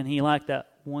 and he lacked that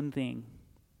one thing.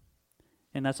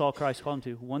 And that's all Christ called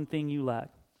him to. One thing you lack.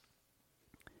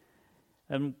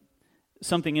 And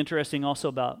something interesting also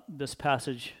about this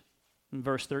passage in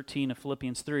verse 13 of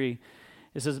Philippians 3,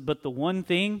 it says, but the one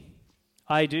thing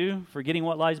I do, forgetting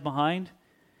what lies behind,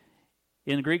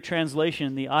 in the Greek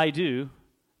translation, the I do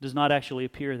does not actually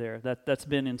appear there. That's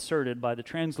been inserted by the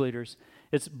translators.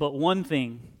 It's but one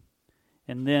thing,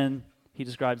 and then he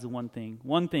describes the one thing.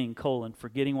 One thing,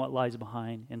 forgetting what lies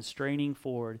behind and straining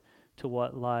forward to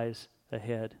what lies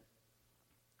ahead.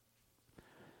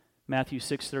 Matthew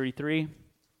 6:33,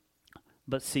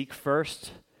 but seek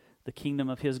first the kingdom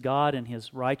of his God and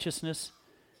his righteousness,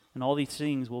 and all these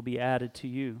things will be added to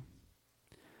you.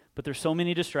 But there's so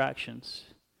many distractions.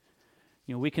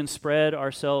 We can spread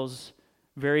ourselves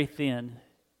very thin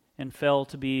and fail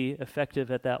to be effective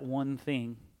at that one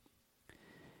thing.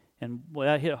 And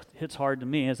that hits hard to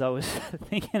me as I was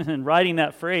thinking and writing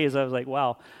that phrase. I was like,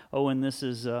 wow, Owen, this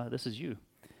is you.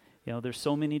 There's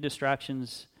so many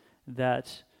distractions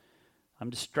that I'm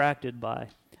distracted by.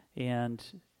 And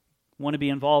want to be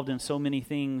involved in so many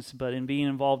things, but in being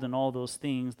involved in all those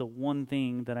things, the one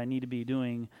thing that I need to be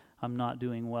doing, I'm not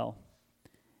doing well.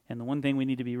 And the one thing we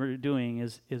need to be doing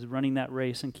is running that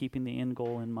race and keeping the end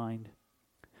goal in mind.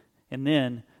 And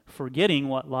then forgetting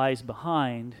what lies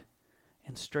behind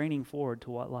and straining forward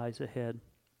to what lies ahead.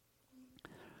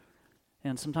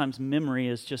 And sometimes memory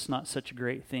is just not such a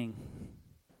great thing.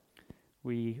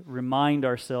 We remind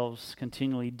ourselves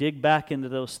continually, dig back into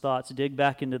those thoughts, dig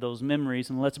back into those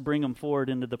memories, and let's bring them forward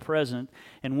into the present.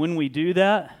 And when we do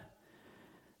that,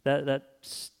 that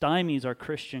stymies our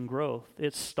Christian growth.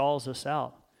 It stalls us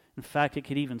out. In fact, it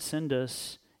could even send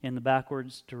us in the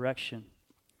backwards direction.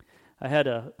 I had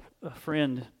a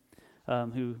friend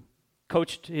who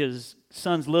coached his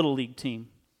son's Little League team.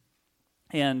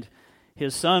 And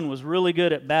his son was really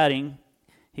good at batting.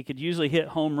 He could usually hit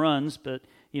home runs, but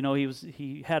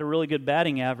he had a really good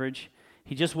batting average.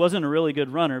 He just wasn't a really good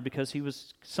runner because he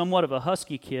was somewhat of a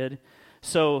husky kid.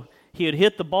 So he would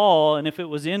hit the ball, and if it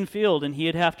was infield, and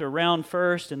he'd have to round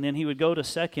first, and then he would go to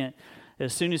second.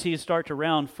 As soon as he'd start to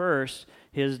round first,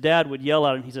 his dad would yell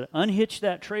at him. He said, unhitch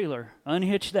that trailer,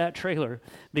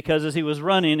 because as he was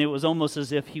running, it was almost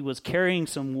as if he was carrying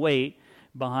some weight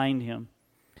behind him.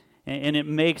 And it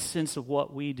makes sense of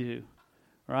what we do,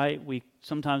 right? We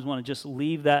sometimes want to just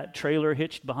leave that trailer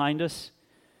hitched behind us.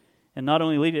 And not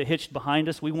only leave it hitched behind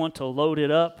us, we want to load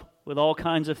it up with all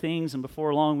kinds of things. And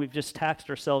before long, we've just taxed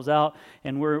ourselves out,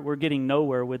 and we're getting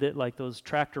nowhere with it. Like those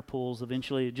tractor pulls,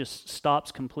 eventually it just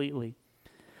stops completely.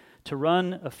 To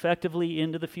run effectively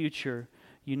into the future,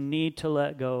 you need to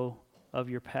let go of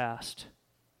your past.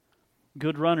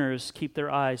 Good runners keep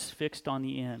their eyes fixed on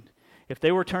the end. If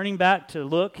they were turning back to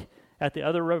look at the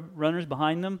other runners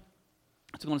behind them,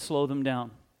 it's going to slow them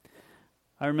down.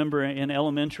 I remember in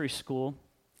elementary school,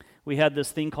 we had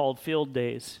this thing called field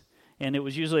days, and it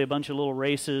was usually a bunch of little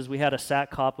races. We had a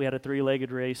sack hop, we had a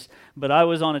three-legged race, but I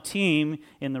was on a team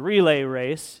in the relay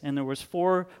race, and there was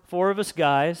four of us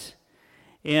guys,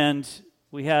 and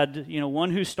we had,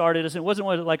 one who started us. It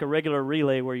wasn't like a regular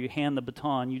relay where you hand the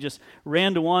baton. You just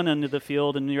ran to one end of the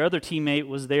field, and your other teammate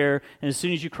was there, and as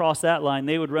soon as you crossed that line,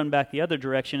 they would run back the other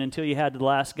direction until you had the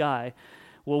last guy.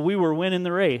 Well, we were winning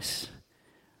the race,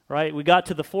 right? We got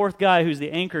to the fourth guy, who's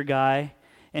the anchor guy,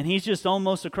 and he's just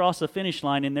almost across the finish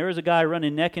line, and there was a guy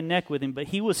running neck and neck with him, but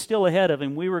he was still ahead of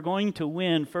him. We were going to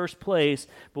win first place,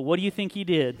 but what do you think he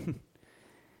did?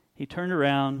 He turned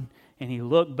around, and he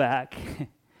looked back,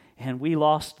 and we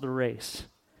lost the race.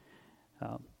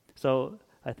 So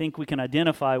I think we can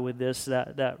identify with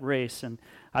that race, and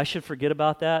I should forget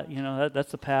about that.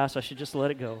 That's the past. I should just let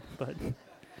it go. But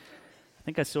I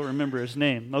think I still remember his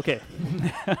name. Okay.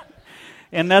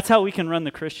 And that's how we can run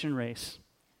the Christian race.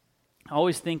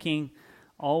 Always thinking,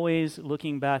 always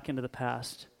looking back into the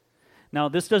past. Now,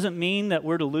 this doesn't mean that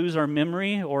we're to lose our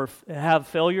memory or have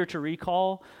failure to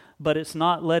recall, but it's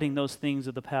not letting those things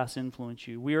of the past influence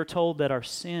you. We are told that our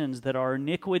sins, that our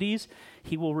iniquities,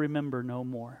 He will remember no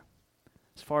more.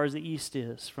 As far as the east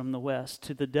is from the west,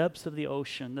 to the depths of the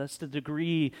ocean. That's the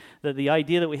degree, the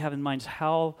idea that we have in mind is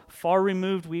how far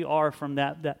removed we are from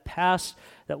that past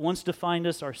that once defined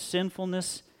us, our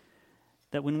sinfulness,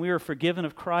 that when we are forgiven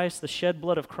of Christ, the shed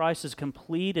blood of Christ is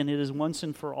complete and it is once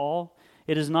and for all.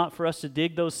 It is not for us to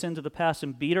dig those sins of the past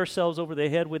and beat ourselves over the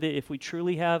head with it. If we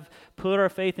truly have put our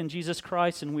faith in Jesus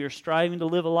Christ and we are striving to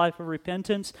live a life of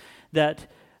repentance,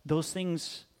 that those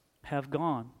things have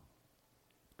gone.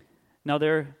 Now,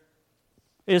 there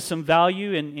is some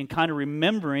value in kind of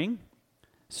remembering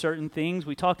certain things.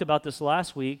 We talked about this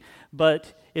last week,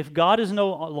 but if God is no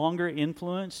longer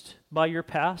influenced by your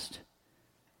past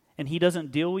and He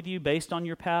doesn't deal with you based on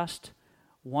your past,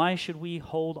 why should we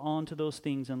hold on to those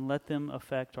things and let them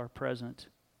affect our present?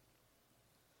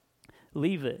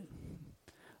 Leave it.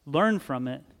 Learn from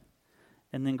it,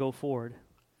 and then go forward.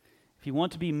 If you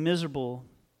want to be miserable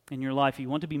in your life, if you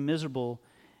want to be miserable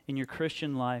in your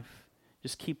Christian life,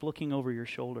 just keep looking over your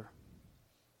shoulder.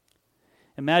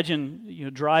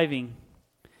 Imagine driving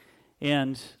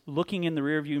and looking in the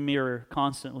rearview mirror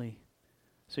constantly.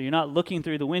 So you're not looking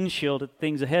through the windshield at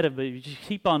things ahead of you. You just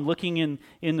keep on looking in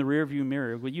the rearview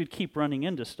mirror. Well, you'd keep running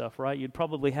into stuff, right? You'd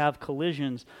probably have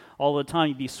collisions all the time.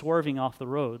 You'd be swerving off the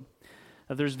road.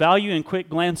 If there's value in quick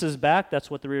glances back, that's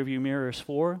what the rearview mirror is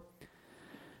for.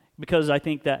 Because I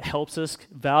think that helps us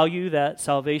value that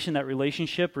salvation, that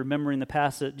relationship, remembering the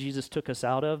past that Jesus took us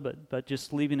out of, but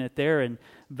just leaving it there and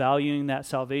valuing that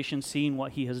salvation, seeing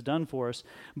what He has done for us,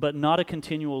 but not a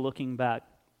continual looking back.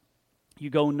 You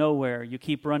go nowhere. You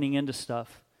keep running into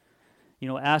stuff.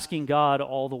 Asking God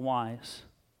all the whys.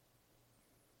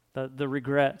 The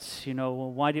regrets.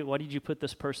 Why did you put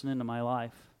this person into my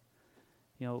life?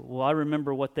 Well, I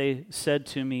remember what they said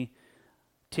to me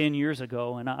 10 years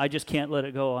ago, and I just can't let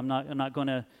it go. I'm not going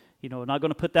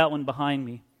to put that one behind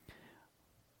me.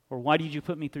 Or why did you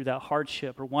put me through that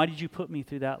hardship? Or why did you put me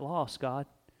through that loss, God?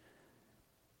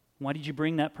 Why did you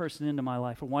bring that person into my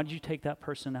life? Or why did you take that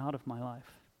person out of my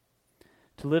life?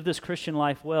 To live this Christian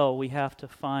life well, we have to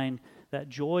find that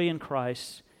joy in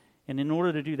Christ. And in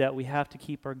order to do that, we have to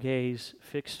keep our gaze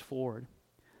fixed forward.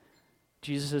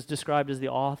 Jesus is described as the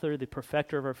author, the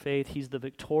perfecter of our faith. He's the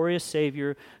victorious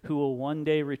Savior who will one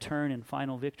day return in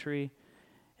final victory.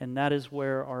 And that is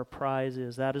where our prize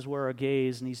is. That is where our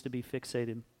gaze needs to be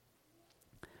fixated.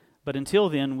 But until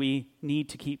then, we need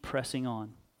to keep pressing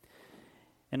on.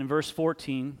 And in verse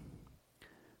 14,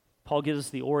 Paul gives us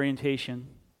the orientation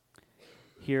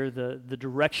here, the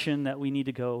direction that we need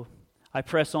to go. I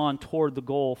press on toward the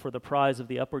goal for the prize of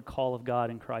the upward call of God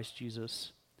in Christ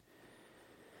Jesus.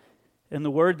 And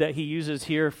the word that he uses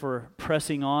here for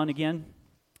pressing on again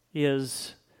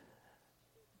is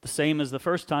the same as the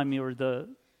first time or the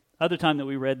other time that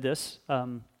we read this,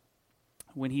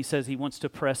 when he says he wants to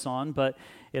press on, but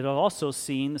it also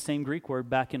seen the same Greek word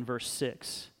back in verse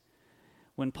 6.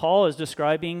 When Paul is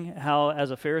describing how,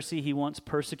 as a Pharisee, he once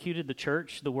persecuted the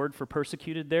church, the word for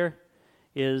persecuted there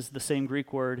is the same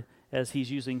Greek word as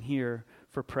he's using here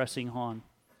for pressing on.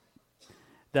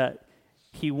 That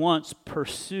he once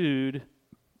pursued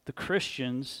the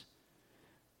Christians,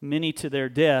 many to their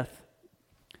death,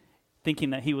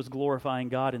 thinking that he was glorifying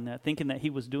God in that, thinking that he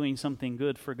was doing something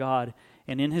good for God.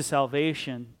 And in his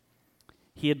salvation,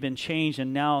 he had been changed,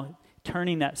 and now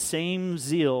turning that same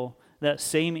zeal, that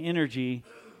same energy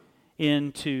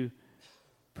into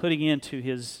putting into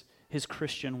his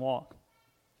Christian walk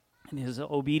and his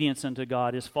obedience unto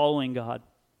God, his following God.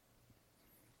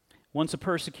 Once a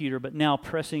persecutor, but now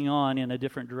pressing on in a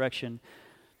different direction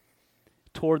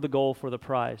toward the goal for the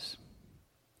prize.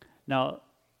 Now,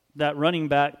 that running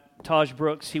back, Taj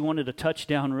Brooks, he wanted a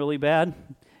touchdown really bad,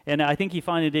 and I think he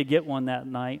finally did get one that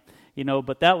night,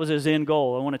 but that was his end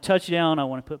goal. I want a touchdown, I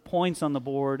want to put points on the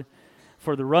board.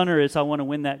 For the runner, it's I want to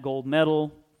win that gold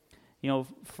medal.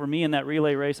 For me in that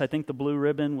relay race, I think the blue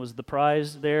ribbon was the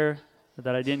prize there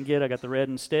that I didn't get. I got the red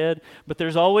instead. But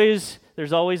there's always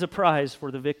a prize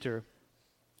for the victor.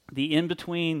 The in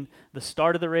between the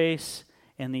start of the race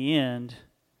and the end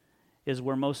is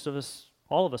where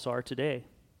all of us are today.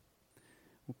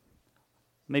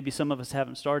 Maybe some of us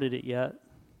haven't started it yet.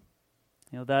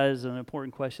 That is an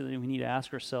important question that we need to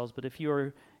ask ourselves. But if you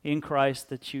are in Christ,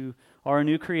 that you are a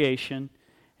new creation,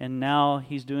 and now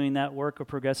he's doing that work of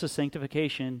progressive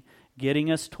sanctification,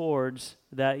 getting us towards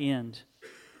that end.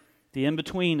 The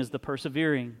in-between is the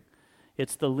persevering.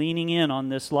 It's the leaning in on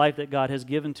this life that God has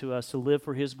given to us to live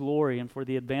for his glory and for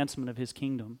the advancement of his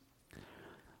kingdom.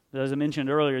 As I mentioned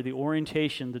earlier, the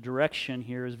orientation, the direction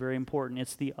here is very important.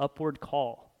 It's the upward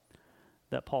call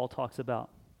that Paul talks about.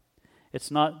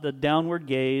 It's not the downward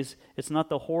gaze. It's not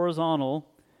the horizontal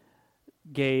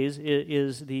gaze. It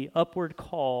is the upward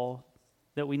call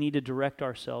that we need to direct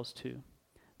ourselves to,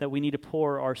 that we need to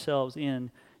pour ourselves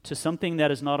in to something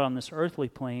that is not on this earthly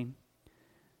plane,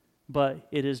 but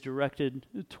it is directed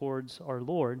towards our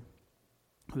Lord,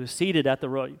 who is seated at the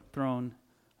right throne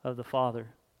of the Father.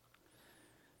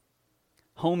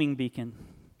 Homing beacon,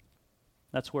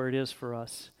 that's where it is for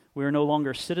us. We are no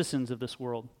longer citizens of this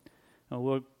world.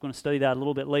 We're going to study that a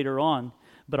little bit later on,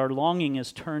 but our longing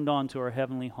is turned on to our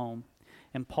heavenly home.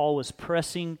 And Paul was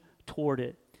pressing toward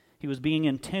it. He was being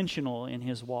intentional in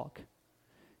his walk.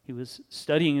 He was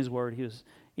studying his word. He was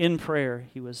in prayer.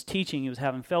 He was teaching. He was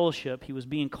having fellowship. He was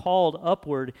being called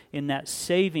upward in that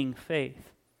saving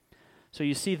faith. So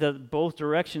you see both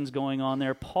directions going on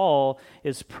there. Paul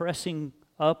is pressing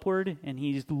upward and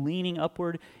he's leaning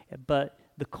upward, but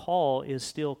the call is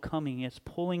still coming. It's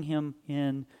pulling him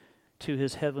in to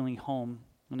his heavenly home,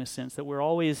 in a sense, that we're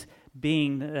always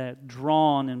being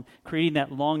drawn and creating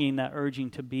that longing, that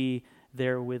urging to be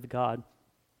there with God.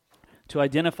 To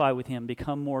identify with him,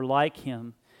 become more like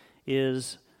him,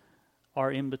 is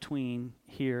our in-between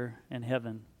here and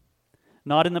heaven.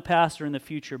 Not in the past or in the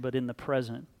future, but in the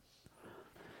present.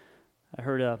 I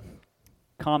heard a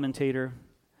commentator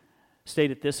state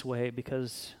it this way,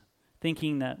 because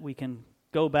thinking that we can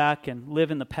go back and live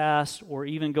in the past, or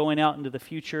even going out into the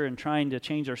future and trying to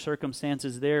change our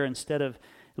circumstances there instead of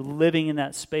living in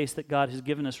that space that God has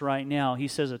given us right now. He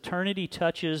says eternity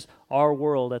touches our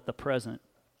world at the present.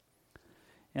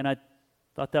 And I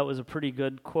thought that was a pretty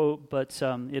good quote, but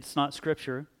it's not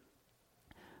scripture.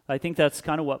 I think that's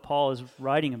kind of what Paul is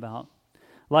writing about.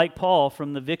 Like Paul,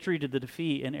 from the victory to the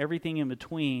defeat and everything in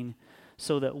between,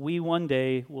 so that we one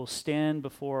day will stand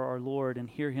before our Lord and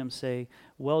hear him say,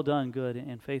 "Well done, good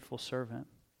and faithful servant."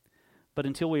 But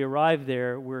until we arrive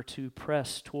there, we're to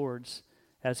press towards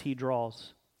as he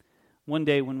draws. One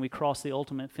day when we cross the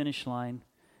ultimate finish line,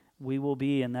 we will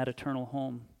be in that eternal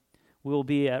home. We will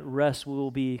be at rest. We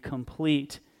will be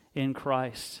complete in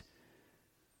Christ.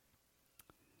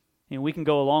 And we can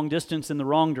go a long distance in the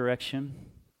wrong direction.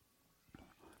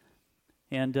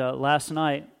 And last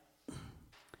night,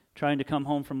 trying to come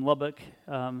home from Lubbock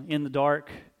in the dark,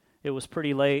 it was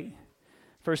pretty late.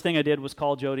 First thing I did was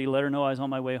call Jody, let her know I was on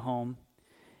my way home.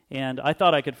 And I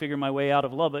thought I could figure my way out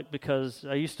of Lubbock because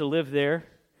I used to live there,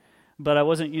 but I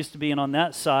wasn't used to being on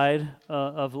that side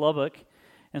of Lubbock.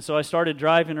 And so I started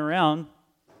driving around,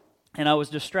 and I was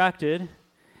distracted,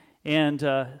 and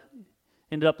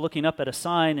ended up looking up at a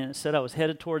sign, and it said I was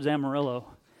headed towards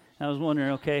Amarillo. And I was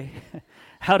wondering, okay,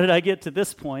 how did I get to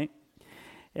this point?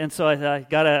 And so I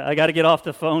gotta get off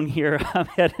the phone here. I'm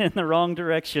heading in the wrong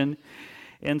direction.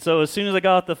 And so as soon as I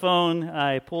got off the phone,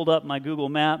 I pulled up my Google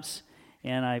Maps,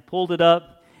 and I pulled it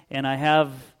up, and I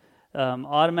have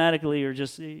automatically or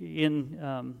just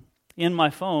in my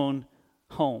phone,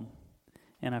 home.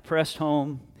 And I pressed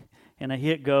home, and I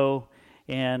hit go,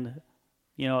 and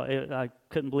I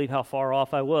couldn't believe how far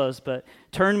off I was, but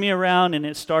turned me around, and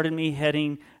it started me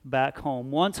heading back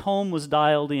home. Once home was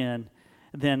dialed in,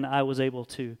 then I was able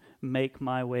to make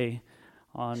my way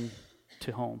on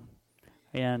to home.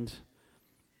 And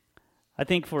I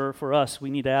think for us, we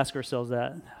need to ask ourselves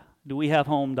that. Do we have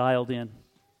home dialed in?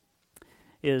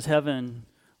 Is heaven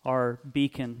our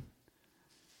beacon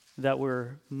that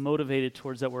we're motivated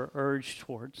towards, that we're urged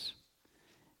towards?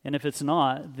 And if it's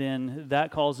not, then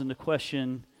that calls into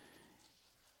question,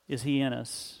 is he in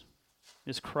us?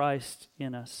 Is Christ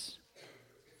in us?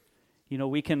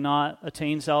 We cannot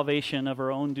attain salvation of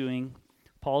our own doing.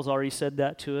 Paul's already said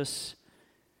that to us.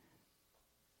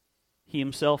 He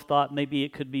himself thought maybe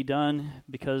it could be done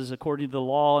because according to the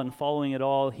law and following it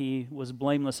all, he was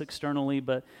blameless externally,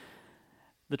 but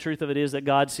the truth of it is that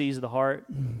God sees the heart,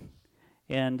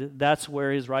 and that's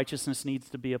where his righteousness needs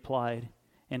to be applied,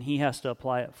 and he has to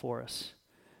apply it for us.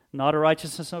 Not a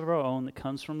righteousness of our own that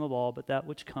comes from the law, but that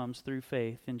which comes through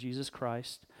faith in Jesus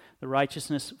Christ, the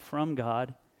righteousness from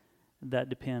God that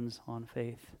depends on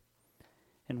faith.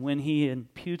 And when he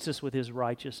imputes us with his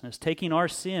righteousness, taking our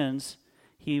sins,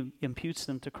 he imputes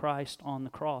them to Christ on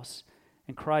the cross.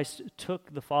 And Christ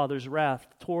took the Father's wrath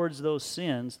towards those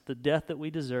sins, the death that we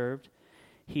deserved.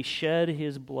 He shed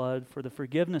his blood for the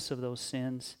forgiveness of those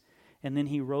sins, and then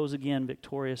he rose again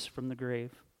victorious from the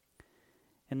grave.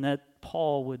 And that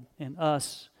Paul would and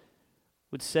us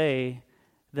would say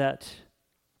that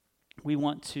we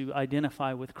want to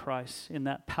identify with Christ in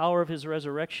that power of his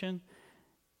resurrection,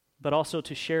 but also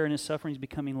to share in his sufferings,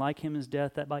 becoming like him in his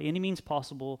death, that by any means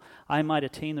possible I might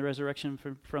attain the resurrection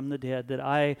from the dead, that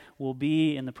I will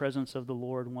be in the presence of the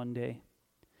Lord one day.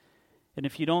 And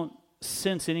if you don't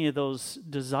sense any of those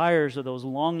desires or those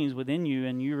longings within you,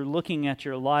 and you're looking at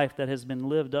your life that has been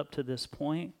lived up to this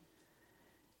point,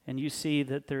 and you see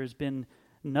that there's been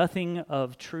nothing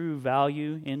of true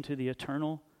value into the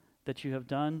eternal that you have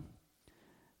done,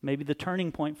 maybe the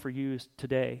turning point for you is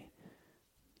today.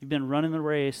 You've been running the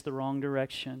race the wrong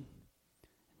direction.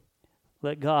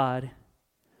 Let God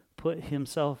put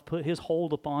his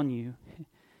hold upon you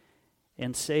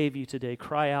and save you today.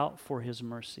 Cry out for his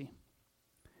mercy.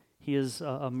 He is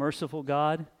a merciful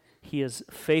God. He is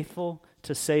faithful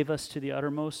to save us to the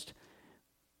uttermost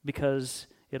because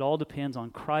it all depends on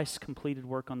Christ's completed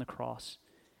work on the cross.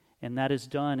 And that is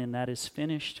done and that is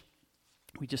finished.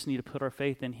 We just need to put our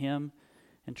faith in him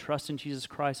and trust in Jesus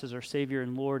Christ as our Savior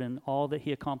and Lord and all that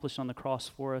he accomplished on the cross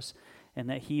for us, and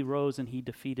that he rose and he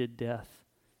defeated death,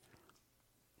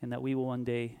 and that we will one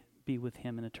day be with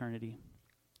him in eternity.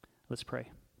 Let's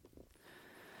pray.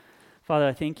 Father,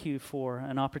 I thank you for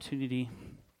an opportunity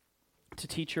to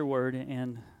teach your word,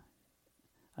 and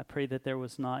I pray that there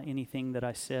was not anything that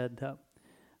I said that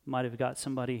might have got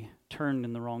somebody turned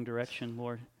in the wrong direction,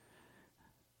 Lord.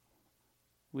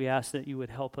 We ask that you would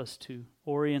help us to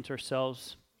orient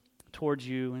ourselves towards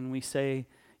you, and we say,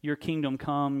 your kingdom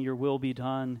come, your will be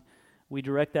done. We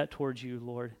direct that towards you,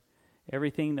 Lord.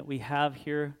 Everything that we have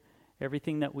here,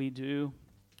 everything that we do,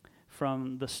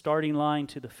 from the starting line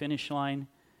to the finish line,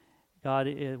 God,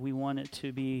 we want it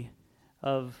to be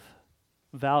of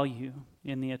value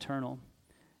in the eternal.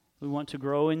 We want to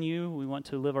grow in you, we want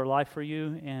to live our life for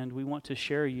you, and we want to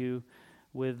share you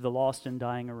with the lost and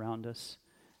dying around us.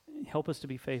 Help us to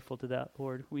be faithful to that,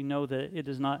 Lord. We know that it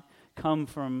does not come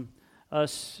from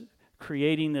us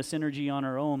creating this energy on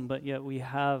our own, but yet we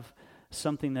have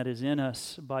something that is in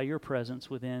us by your presence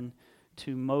within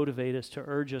to motivate us, to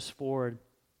urge us forward.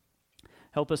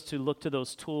 Help us to look to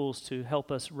those tools to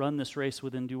help us run this race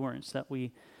with endurance, that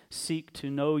we seek to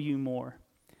know you more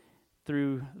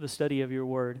through the study of your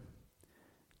word,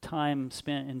 time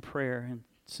spent in prayer and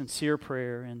sincere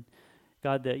prayer, and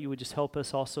God, that you would just help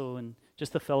us also in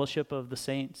just the fellowship of the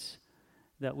saints,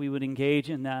 that we would engage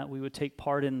in that, we would take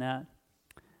part in that,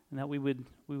 and that we would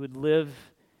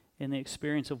live in the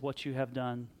experience of what you have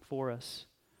done for us.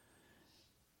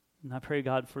 And I pray,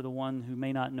 God, for the one who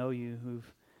may not know you, who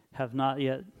have not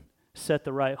yet set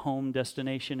the right home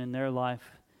destination in their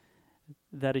life,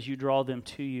 that as you draw them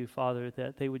to you, Father,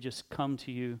 that they would just come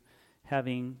to you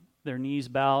having their knees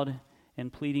bowed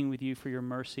and pleading with you for your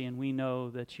mercy. And we know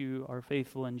that you are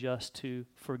faithful and just to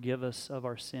forgive us of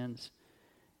our sins,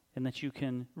 and that you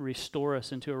can restore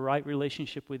us into a right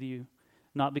relationship with you,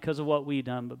 not because of what we've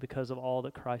done, but because of all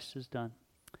that Christ has done.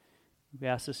 We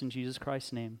ask this in Jesus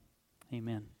Christ's name.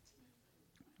 Amen.